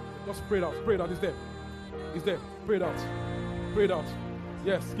 Just pray it out. Pray it out. It's there. It's there. Pray it out. Pray it out.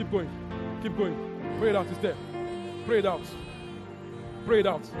 Yes, keep going. Keep going. Pray it out. It's there. Pray it out. Pray it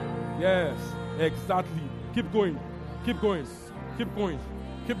out. Yes, exactly. Keep going. Keep going. Keep going.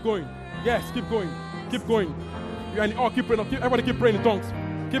 Keep going. Yes, keep going. Keep going. You and keep praying. Everybody keep praying in tongues.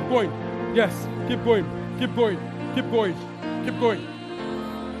 Keep going. Yes, keep going. Keep going. Keep going. Keep going.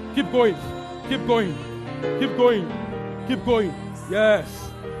 Keep going. Keep going. Keep going. Keep going.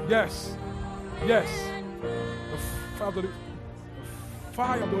 Yes. Yes. Yes. The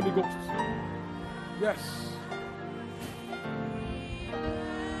fire of the Holy Ghost. Yes.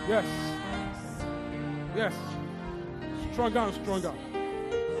 Yes. Yes. Stronger and stronger.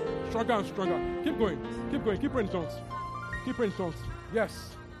 Stronger and stronger. Keep going. Keep going. Keep praying in tongues. Keep praying in tongues.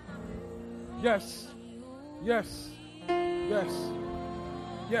 Yes. Yes. Yes. Yes.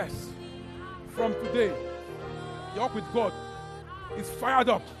 Yes. From today, your walk with God is fired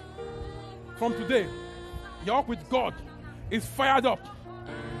up. From today, your walk with God is fired up.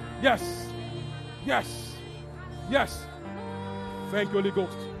 Yes. Yes. Yes. Thank you, Holy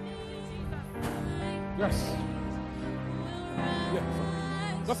Ghost. Yes.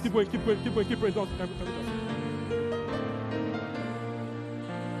 Yes. Just keep going, keep going, keep going, keep going. Don't.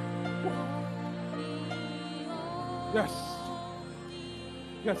 Yes.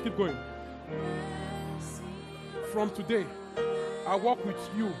 Yes, keep going. From today, I walk with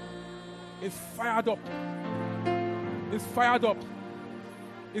you. It's fired up. It's fired up.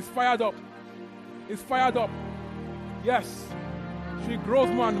 It's fired up. It's fired up. Yes. She grows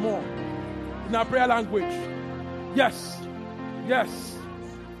more and more in her prayer language. Yes. Yes.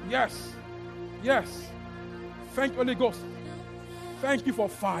 Yes. Yes. Thank you, Holy Ghost. Thank you for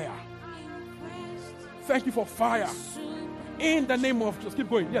fire. Thank you for fire. In the name of Jesus. Keep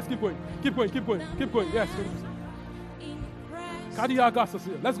going. Yes, keep going. Keep going. Keep going. Keep going. Yes.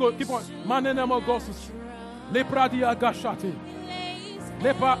 Let's go. Keep on. Manenemo Gossus. Lepradia Gashati.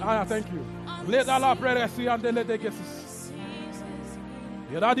 Lepa. Thank you. Let Allah pray. See and let the guesses.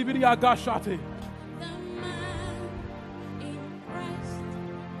 Yadadibiria Gashati.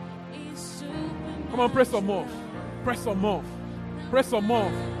 Come on, press some more. Press some more. Press some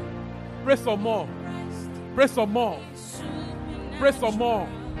more. Press some more. Press some more. Press some more.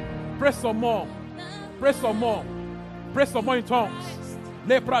 Press some more. Press some more. Press some more in tongues.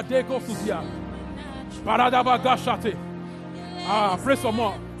 Lepra deko suzia. Paradaba gashate. Press some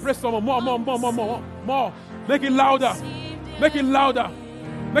more. Press some more. More. Make it louder. Make it louder.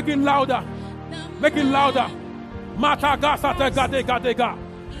 Make it louder. Make it louder. Mata gasate gadega.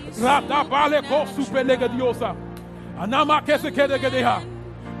 Rata bale ko superlega diosa. Anama kese kedegedeha.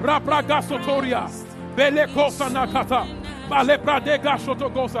 Rapra gasotoria. Bele kosa nakata. Bale pradega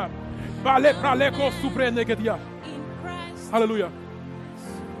shotogosa. Bale praleko suprenegedia. Hallelujah.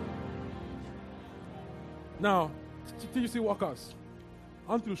 Now, TGC workers, I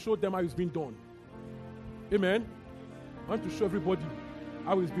I want to show them how it's being done. Amen. I want to show everybody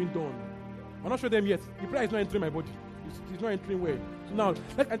how it's being done. I'm not show them yet. The prayer is not entering my body. It's not entering well. So now,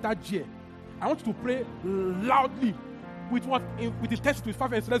 let's enter J. I want you to pray loudly with what? With intensity, with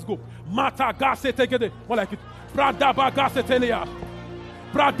fervency. Let's go. Mata gase tegede. More like it. Brandaba gase telea.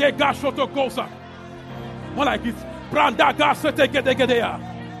 Bradega shoto gosa. More like it. Branda gase tegede gedea.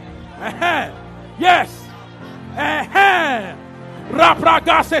 Yes. Rapra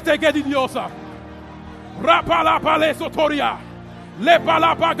gase tegede diosa. Rapala pale sotoria. Le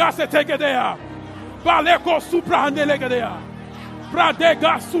pala bagase tegedea. Baleko supra handelegedea.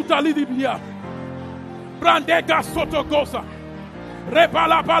 Bradega sutalidibia. Brandega sotogosa.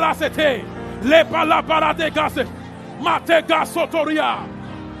 Repala palasete. Le pala paradegase. Matega sotoria.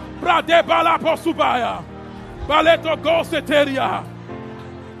 Brade bala posubaya. Baleto goseteria.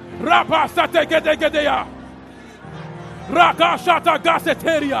 Rapa sategedegedea. Raka shata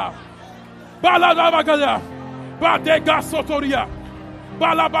gaseteria. Baladabagada. Badega sotoria.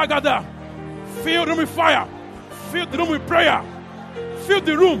 Balabagada. Fill the room with fire. Fill the room with prayer. Fill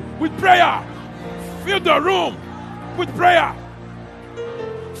the room with prayer. Fill the room with prayer.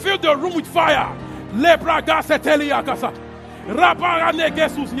 Fill the room with fire. Lebra gasetelia kasa. Rapara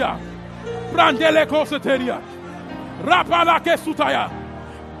negesusia. Brandele koseteria. Rapala kesutaya.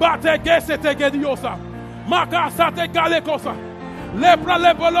 Bate gesetegediosa. Makasate galekosa. Lebra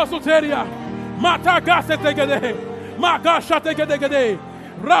lebolosoteria. Mata gasetegede. Magashategede.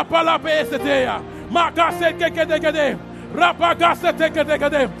 Rapala pesetea. Magasetegede.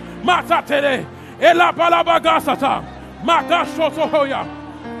 Rapagasetegede. Matatele. Ela balabagasata. Magashotohoya.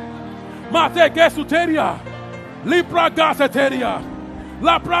 Mate gesuteria. Libra gaseteria.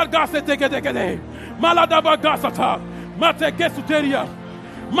 La praga setegede. Maladaba gasata. Mate gesuteria.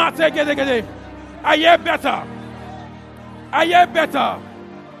 Mate gedegede. I hear better. I hear better.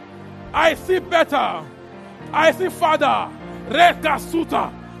 I see better. I see Father. Reka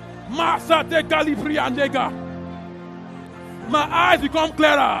suta. Masa de galibriandega. My eyes become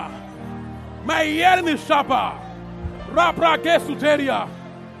clearer. My hearing is sharper. Rapra gesuteria.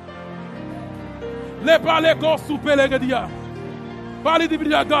 Le baleko supelegedia. Bali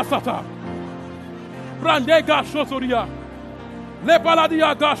dibria gasata. Brandega shotoria. Le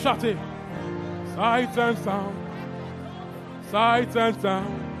baladia gashate. Sight and sound. Sight and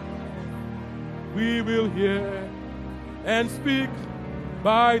sound. We will hear and speak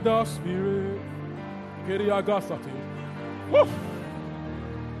by the Spirit. Keria gasate. Woo!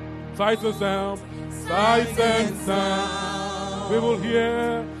 Sight and sound. Sight and sound. We will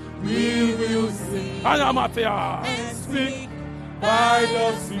hear. We will sing and speak by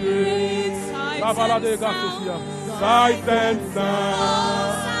the Spirit. Sight and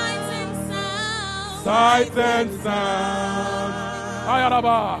sound. Sight and sound.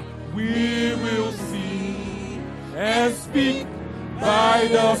 Ayaraba. We will see and speak by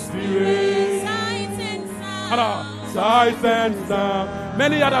the Spirit. Sight and sound.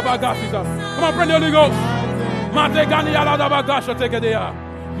 Many other bagasita. Come on, pray the Holy Ghost. Mate gani alada bagasha tegedea.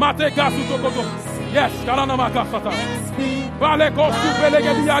 Mate gasu tokoto. Yes, karana makasata. Vale kosu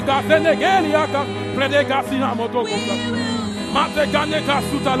pelegedia gasenegeli aka. Prede gasina motoko. Mate gane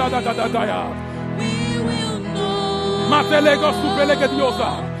kasuta la da gaya. Mate lego su pelegediosa.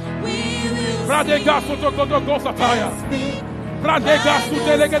 Prade gasu tokoto gosataya. Prade gasu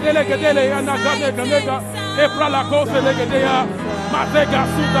telegedele anagane kanega. Epra la kose legedea. Mate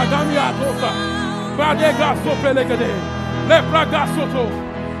gasu tagamia tosa. Prade gasu pelegede. Lepra gasu to.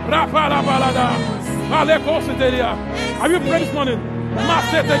 Rapala balada. Vale koseteria. Have you prayed this morning?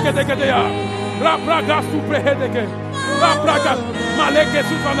 Masete gedegedea. Rapraga suprehedeke. Rapraga maleke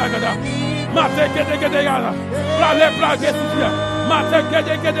sufanagada. Mate gedegedea. Prale prage susia. Mate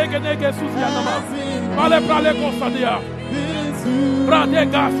gedegedege susia nama. Vale prale kosadia. Prade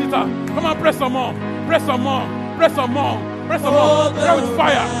gasita. Come on, press some more. Press some more. Press some more. Press some more. Pray with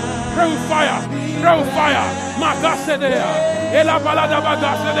fire. Pray with fire. Pray with fire. Magasedea. Ela balada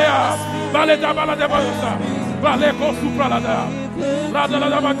bagasedea. Balada balada bagasa. Baleko supralada. Radala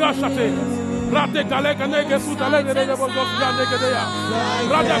da bagashate. Rade galega nege sutale de bogosia negedea.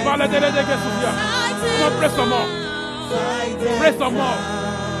 Rada balade de gesusia. Come on, press some more. Press some more.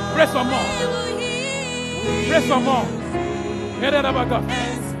 Press some more. Press some more. Ere da bagas.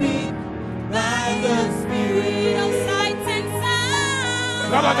 By the Spirit of sight and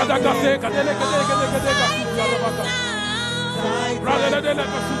sound. Gada gada gade kadele kadele kadele gasusia da bagas. Rada de la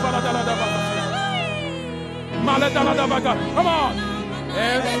supala da bagas. Come on.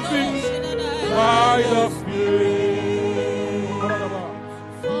 And speak by the Spirit.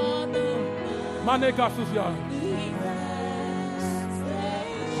 Maneka Susia.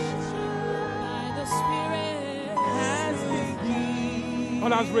 All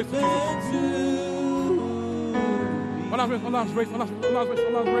hands raised to Jesus. All hands raised, all hands raised, all hands raised,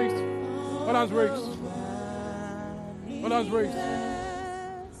 all hands raised, all hands raised. All hands raised. All hands raised.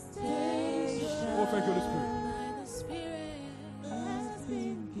 Oh, thank you, Holy Spirit.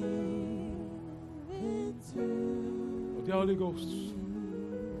 Oh, the Holy Ghost.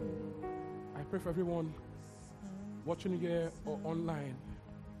 I pray for everyone watching here or online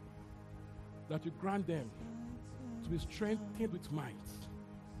that you grant them to be strengthened with might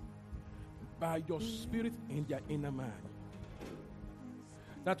by your spirit in their inner man.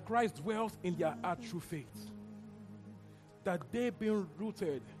 That Christ dwells in their heart through faith. That they being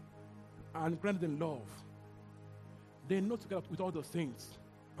rooted and grounded in love, they know together with all the saints,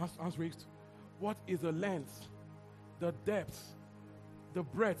 hands raised, what is the length, the depth, the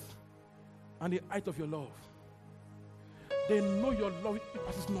breadth, and the height of your love. They know your love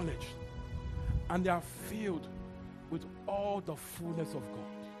passes knowledge, and they are filled with all the fullness of God.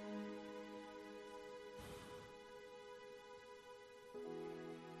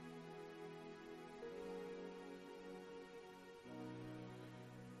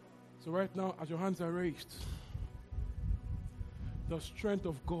 So right now, as your hands are raised, the strength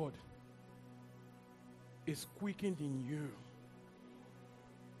of God is quickened in you.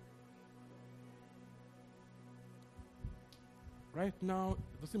 Right now,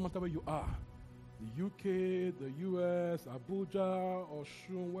 it doesn't matter where you are, the UK, the US, Abuja,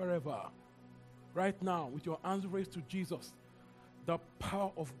 Oshun, wherever. Right now, with your hands raised to Jesus, the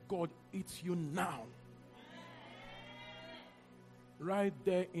power of God hits you now. Right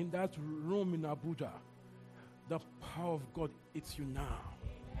there in that room in Abuja, the power of God hits you now.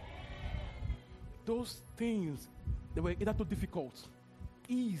 Those things that were either too difficult,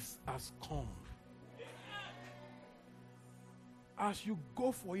 ease has come. As you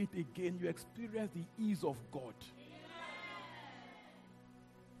go for it again, you experience the ease of God.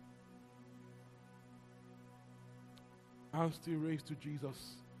 I'm still raised to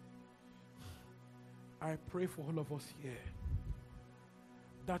Jesus. I pray for all of us here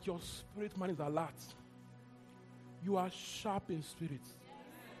that your spirit man is alert. You are sharp in spirit.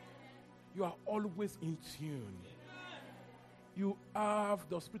 You are always in tune. You have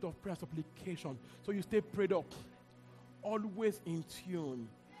the spirit of prayer and supplication. So you stay prayed up. Always in tune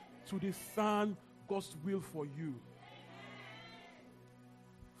to discern God's will for you.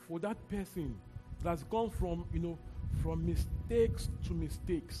 For that person that has gone from mistakes to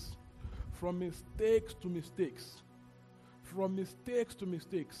mistakes, from mistakes to mistakes, from mistakes to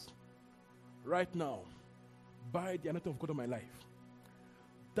mistakes, right now, by the anointing of God on my life,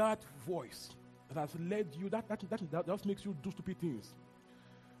 that voice that has led you, that just makes you do stupid things,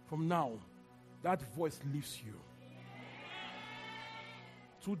 from now, that voice leaves you.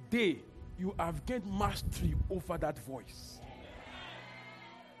 Today, you have gained mastery over that voice.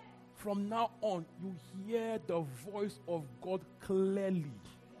 From now on, you hear the voice of God clearly.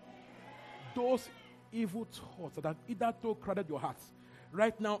 Those evil thoughts that have hitherto crowded your heart,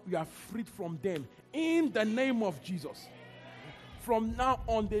 right now, you are freed from them. In the name of Jesus. From now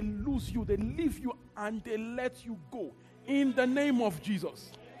on, they lose you, they leave you, and they let you go. In the name of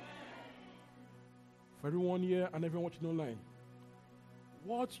Jesus. For everyone here and everyone watching online,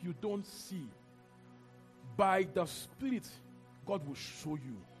 what you don't see, by the Spirit, God will show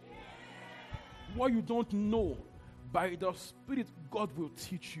you. What you don't know, by the Spirit, God will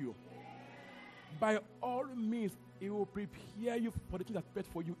teach you. By all means, He will prepare you for the things that's best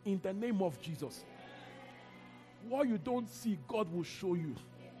for you in the name of Jesus. What you don't see, God will show you.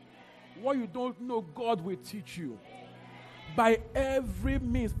 What you don't know, God will teach you. By every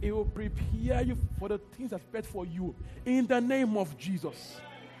means, He will prepare you for the things that's best for you in the name of Jesus.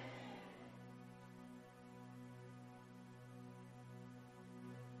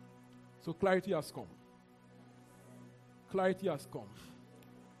 So clarity has come. Clarity has come.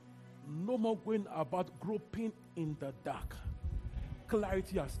 No more going about groping in the dark.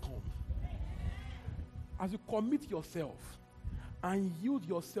 Clarity has come. As you commit yourself and yield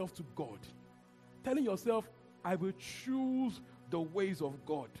yourself to God, telling yourself, I will choose the ways of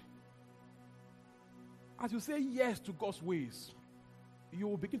God. As you say yes to God's ways, you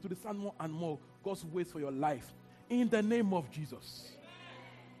will begin to discern more and more God's ways for your life. In the name of Jesus.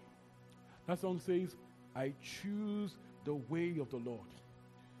 That song says, I choose the way of the Lord.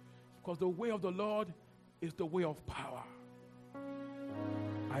 Because the way of the Lord is the way of power.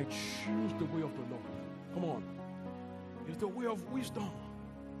 I choose the way of the Lord. Come on. It's the way of wisdom.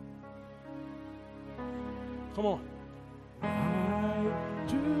 Come on. I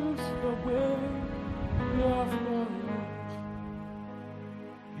choose the way of the Lord.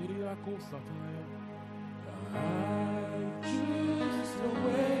 I choose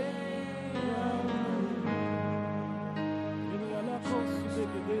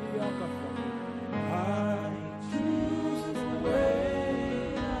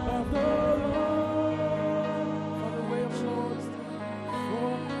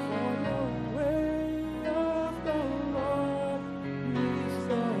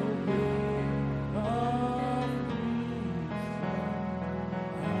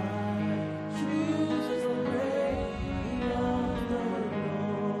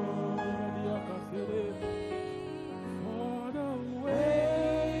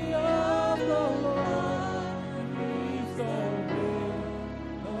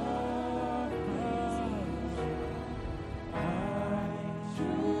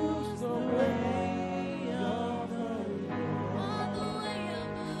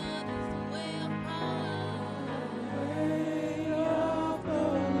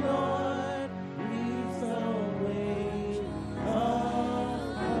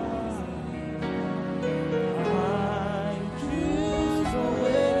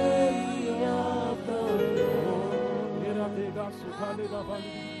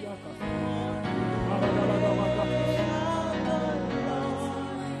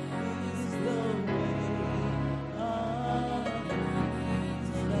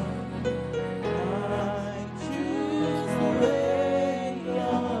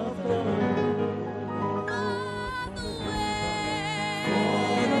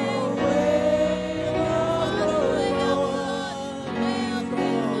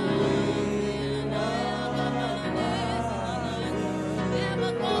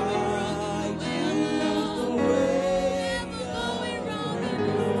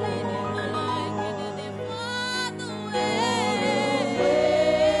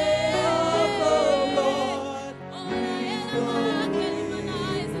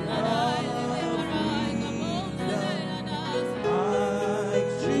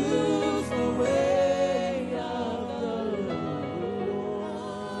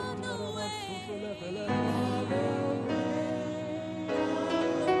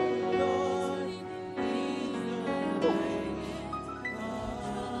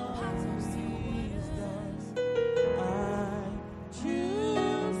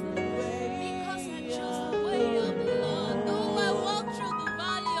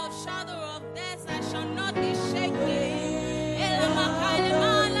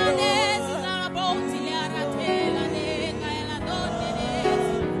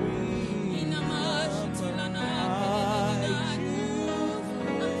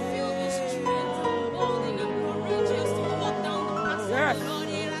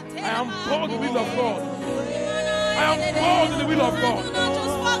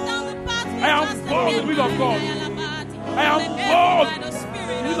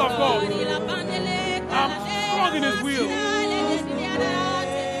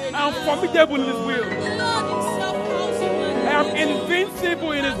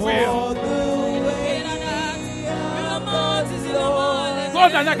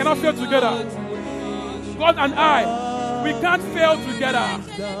God and I, we can't fail together.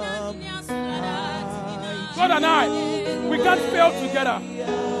 God and I, we can't fail together.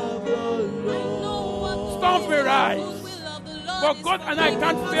 Storms may rise, but God and I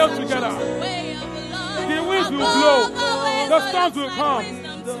can't fail together. The winds will blow, the storms will come,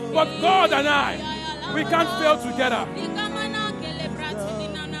 but God and I, we can't fail together.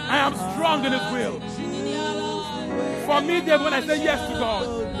 I am strong in His will. For me, then, when I say yes to God,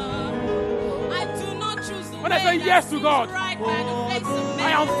 when I say yes to God,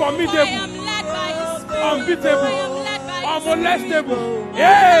 I am formidable, unbeatable, unmolestable.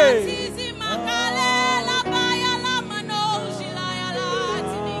 Hey!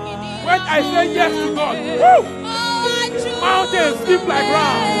 When I say yes to God, woo, mountains skip like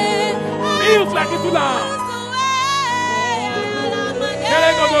ground, hills like into land.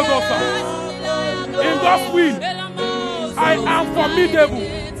 In God's will, I am formidable.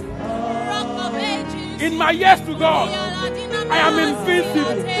 In my yes to God, I am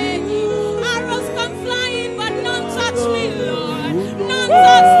invincible. Arrows come flying, but none touch me, Lord. None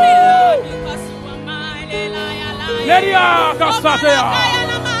touch me, Lord, because you are mine. Leria Kasatea.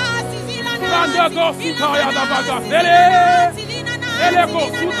 Randa Gosutaya Dabagasele. Eleko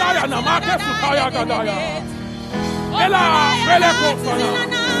Sutaya Namake Sutaya Gadaya. Ela Beleko Sana.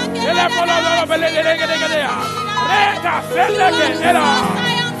 Eleko Lolo Belegedea. Reka Seleke Ela.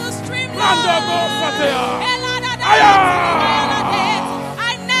 Randa Gosatea. Aya!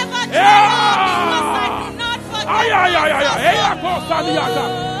 I never because I do not forget. Aya Kosaniaka.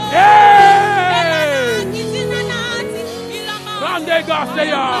 Hey! Rande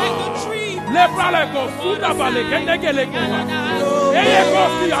Gasea. Lepraleko Suda Balekendegele.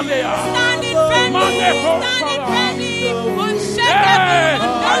 Standing ready.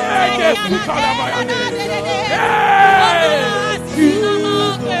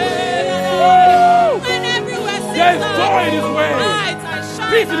 When everywhere seems There's joy in His way. light and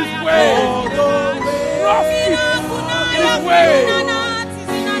shine. Peace in His way. Prosperity in His way.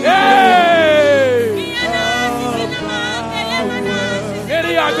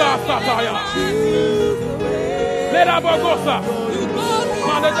 Eriaga Sataya. Lera Bogosa.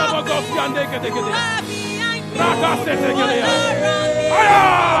 Manaja Bogosi and Degede. Raka Setegede. Aya!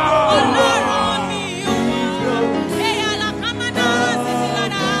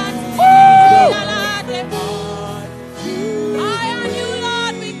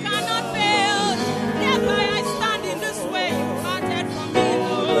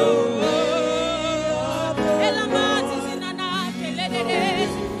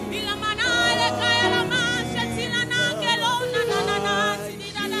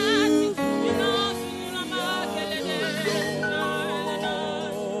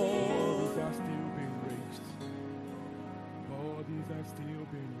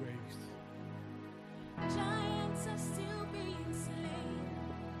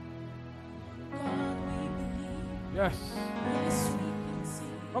 Yes.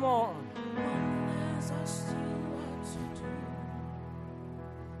 Come on.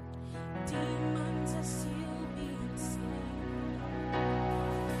 Demons are still being slain.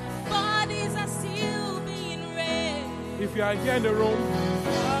 Bodies are still being raised. If you are here in the room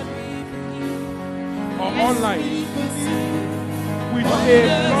God, we believe. or Yes, online we believe. with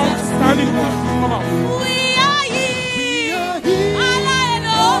a long-standing issue, come on. We are here. Allah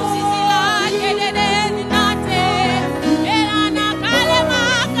knows His light. Elena Nate. Elana Kalema.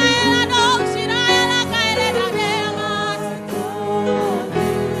 Kaela knows Shina. Ela Kaela Demat.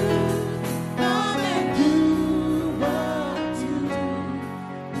 Come and do what you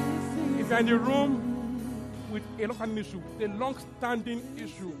do. If you are in the room with a long-standing issue, a long-standing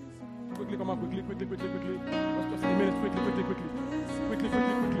issue, quickly come on, quickly. Just a minute, quickly.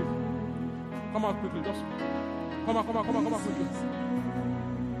 Come on, quickly, just come on, quickly.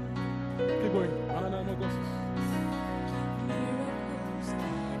 Keep going. No, ghosts.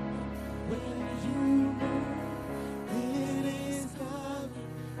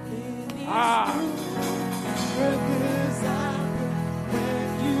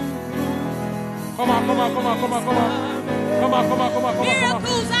 Come on.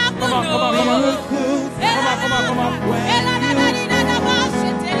 Miracles happen.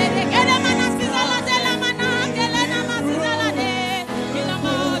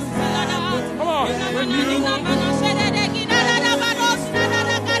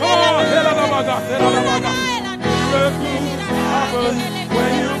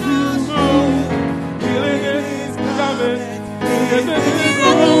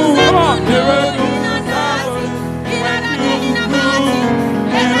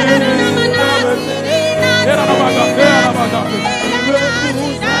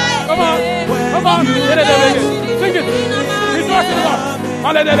 Come on. Come on. Sing it. Rejoice in the Lord.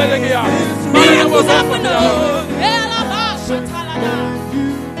 Hallelujah. Miracles happen.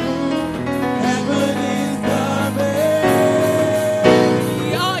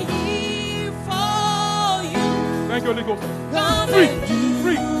 We are here for you. Thank you, Holy Ghost. Come Free. and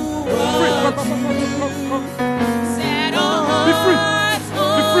Come. set our Be free. hearts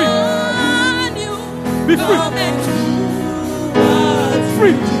Be free. on you. Be free. Come and do what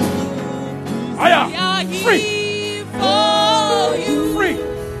Free. we are Free. here for you. Free.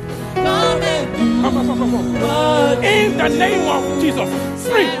 Come and do Come. what In the name of Jesus.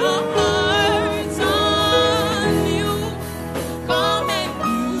 Free. set our hearts on you. Come and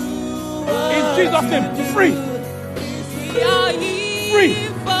do what In Jesus' name. Free. we are here Free.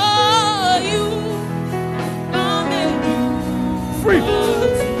 for you. Come and do Free.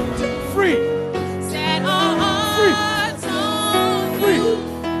 what Free. set our hearts on Free. you.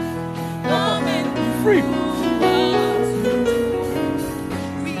 Come and do Free. what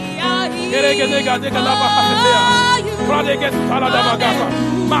we are here for you.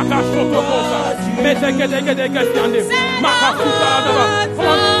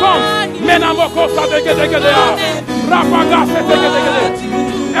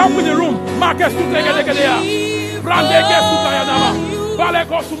 Help in the room. Marcus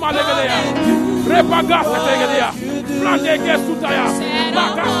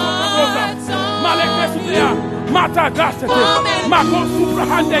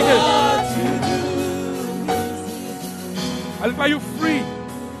I declare you free.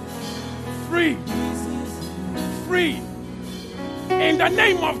 Free. In the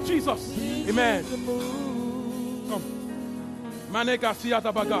name of Jesus. Amen. Come. Manega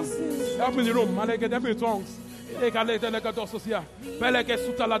siata baga. Help me in the room. Manega, help me in tongues. Are you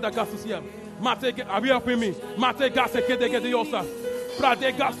helping me? Matega sekede yosa.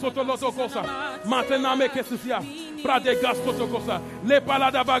 Pradega sotoloto kosa. Matena meke sisia. Pradega sotokosa. Le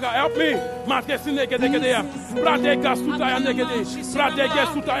palada baga. Help me. Matesine gedegedea. Pradega sutaya negede. Pradega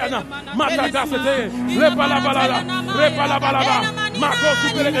sutayana. Mataga sete. Le palabalada. Le palabalaba. Mako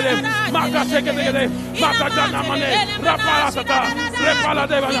superegede. Maka sekede. Mataga namane. Rapala sata. Le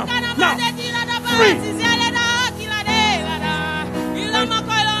paladebana. Now. Free.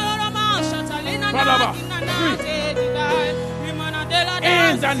 Palaba. Free.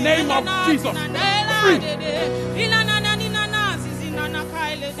 In the name of Jesus. Free.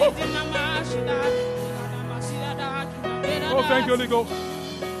 Oh, thank you, Holy Ghost.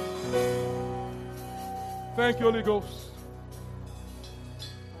 Thank you, Holy Ghost.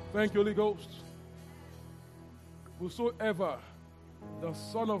 Thank you, Holy Ghost. Whosoever the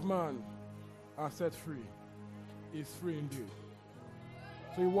Son of Man has set free is free indeed.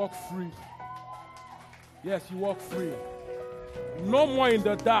 So you walk free. Yes, you walk free. No more in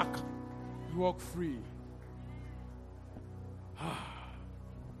the dark. You walk free.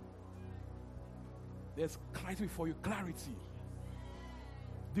 There's clarity for you. Clarity.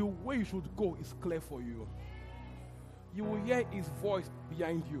 The way you should go is clear for you. You will hear his voice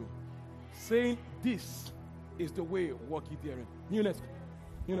behind you saying, this is the way, walk ye therein. Newness,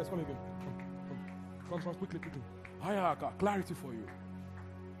 come again. Come, quickly. Clarity for you.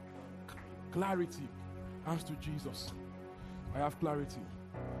 Clarity. Hands to Jesus. I have clarity.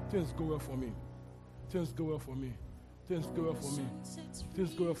 Things go well for me. Things go well for me. Things go well for me.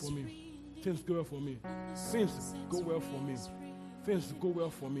 Things go well for me. Things go well for me. Things go well for me. Things go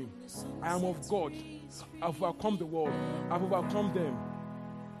well for me. I am of God. I've overcome the world. I've overcome them.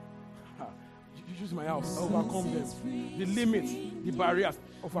 You use my house. I've overcome them. The limits, the barriers,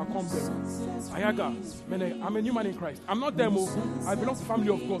 overcome them. Ayaga, I'm a new man in Christ. I'm not them. I belong to the family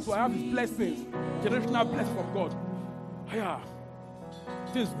of God. So I have these blessings, generational blessings from God.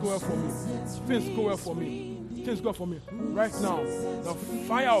 Things go well for me. Things go well for me. Things go well for me. Right now, the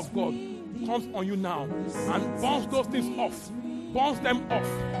fire of God comes on you now and burns those things off. Burns them off.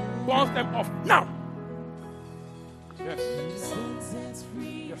 Burns them off now. Yes.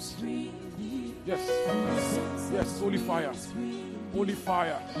 Yes. Yes. Yes. Holy fire. Holy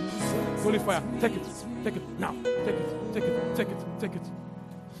fire. Holy fire. Take it. Take it now. Take it. Take it. Take it. Take it.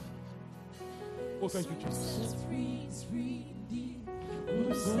 Oh, thank you, Jesus.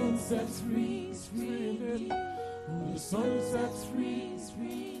 The sun sets free, is free indeed. The sun sets free, is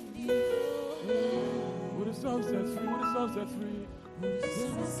free indeed. The sun sets free, the sun sets free. The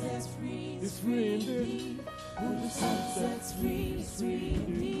sun sets free, is free indeed. The sun sets free, is free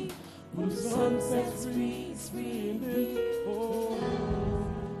indeed. The sun sets free, is free indeed. Oh.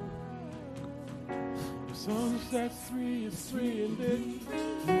 The sun sets free, is free indeed.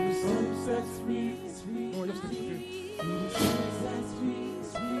 The sun sets free, is free. Oh, just take it. The sun sets free, is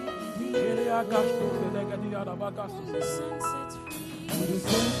free indeed. The sun sets free, the sun sets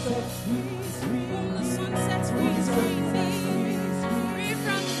free, is free. The sun sets free, is free indeed. Free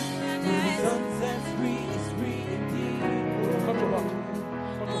from the sun sets free, is free indeed. The sun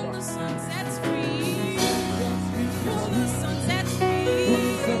sets free. The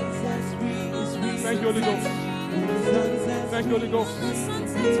sun sets free. Thank you, Holy Ghost. Thank you, Holy Ghost.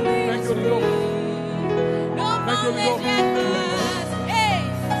 Thank you, Holy Ghost. No bondage yet because. Hey,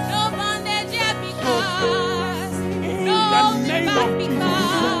 no bondage yet because. No back because.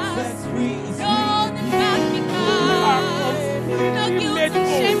 No back because. No guilt and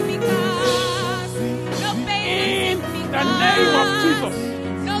shame because. No pain because. In the name of Jesus.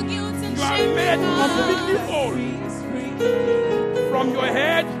 No guilt and shame because. You are made completely whole. From your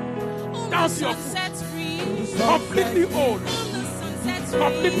head down to your feet. Completely old.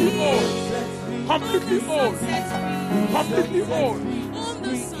 Completely old. Completely old. Completely old.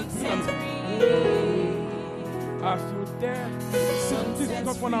 As you dare, this is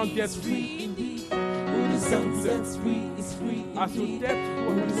not one out gets free. As you dare to go,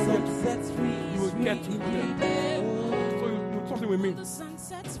 you will get to them. So you do something with me.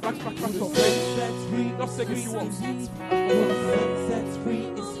 Back your face. Just take a few walks.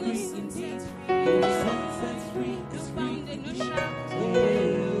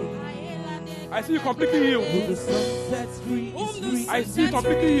 I see you completely healed. I see you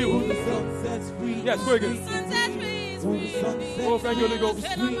completely healed. Yes, go again. Oh, thank you, Holy Ghost.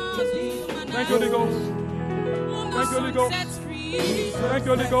 Thank you, Holy Ghost. Thank you, Holy Ghost. Thank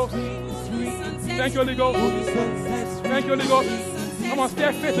you, Holy Ghost. Thank you, Holy Ghost. Thank you, Holy Ghost. Come on,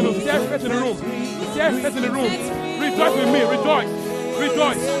 stare face in the room. Stare face in the room. Free rejoice with me. Rejoice.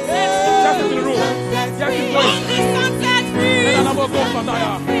 Rejoice. Yes, in the room. Yes, it's going. Whom the Son sets free. Let another go for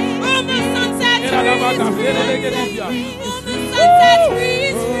Daya. Whom the Son sets Let another free. go. Let another get Whom easier. the Son sets free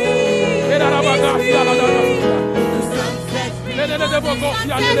is free. Let another go. Let another go. Whom the Son sets free. Let another go. Let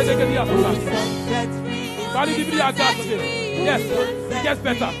another get easier. Bali di bria gas again. Yes, it gets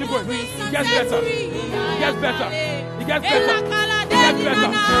better. Keep going. It gets better. It gets better. It gets better. It gets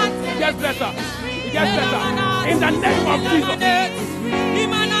better. It gets better. It gets better. In the name of Jesus.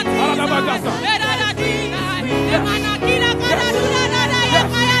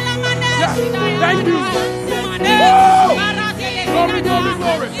 Thank you. Whoa! Glory, glory,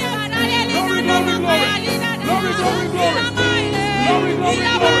 glory. Glory, glory, glory. Glory, glory, glory. Glory, glory, glory.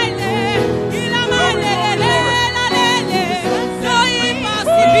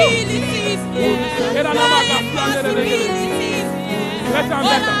 Better.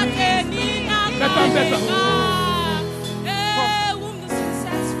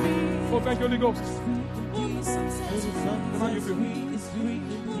 Oh, thank you, Holy Ghost. How you feel?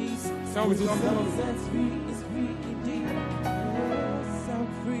 Tell me something.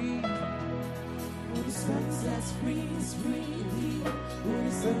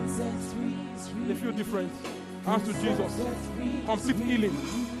 They feel different. Hands to Jesus. Complete healing.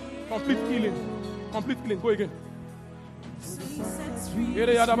 Complete healing. Complete healing. Go again.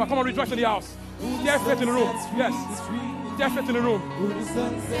 Come on, rejoice in the house. Deaf faith in the room. Yes. Deaf faith in the room.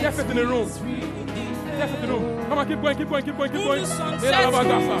 Deaf faith in the room. Deaf faith in the room. Come on, keep going, keep going, keep going, keep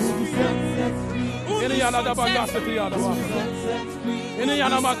going.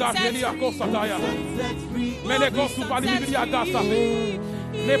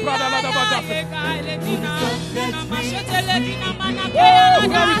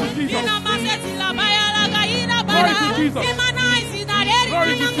 Glory to Jesus.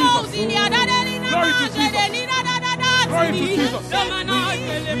 Glory to Jesus. Glory to Jesus. Glory to Jesus.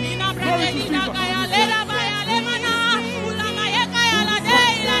 Glory to Jesus.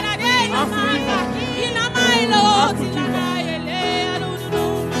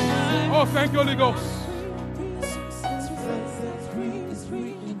 Oh, thank you, Holy Ghost.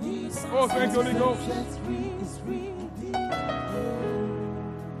 Oh, thank you, Holy Ghost.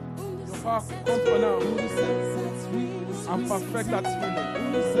 Your power comes for now and perfect that healing.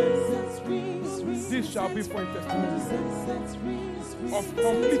 This shall be for a testimony of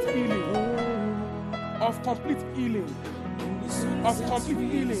complete healing, of complete healing, of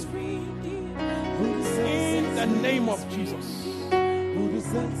complete healing. In the name of Jesus.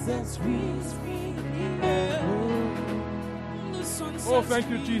 Oh, thank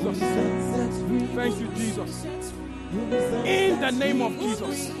you, Jesus. Thank you, Jesus. In the name of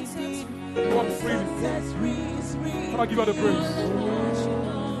Jesus. Walk freely. I'll give you the praise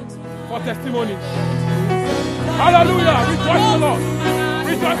for testimony. Hallelujah. Rejoice in the Lord.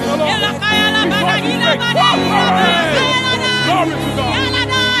 Rejoice in the Lord. Rejoice in faith. Glory to God.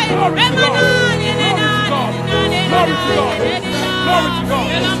 Glory to God. Glory to God. Glory to God. Glory to God. Glory to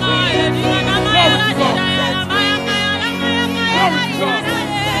God. Glory to God. Glory to God.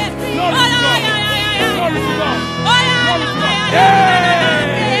 Glory to God. Glory to God.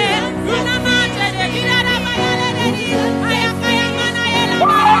 Yeah.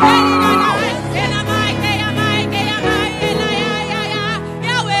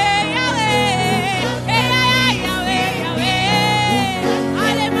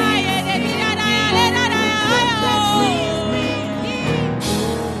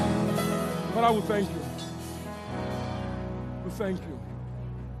 Father, we thank you. We thank you.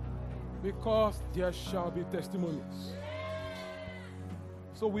 Because there shall be testimonies.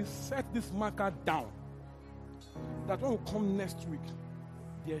 So we set this marker down. That when we come next week,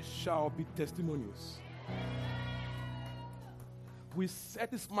 there shall be testimonies. We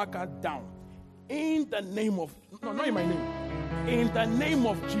set this marker down in the name of, no, not in my name, in the name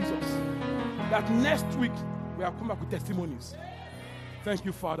of Jesus. That next week we have come back with testimonies. Thank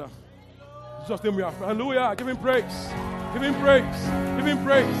you, Father. In Jesus' name we are. Hallelujah. Give him praise. Give him praise. Give him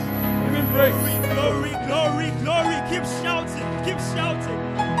praise. Give him praise. Glory, glory, glory. Keep shouting. Keep shouting.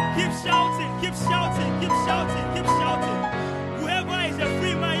 Keep shouting. Keep shouting. Keep shouting. Keep shouting. Whoever is a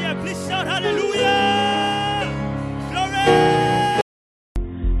free man here, please shout hallelujah. Glory.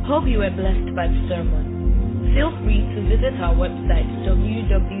 Hope you were blessed by the sermon. Feel free to visit our website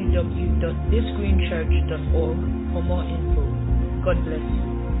www.thisgreenchurch.org for more info. God bless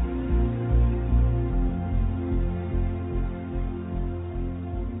you.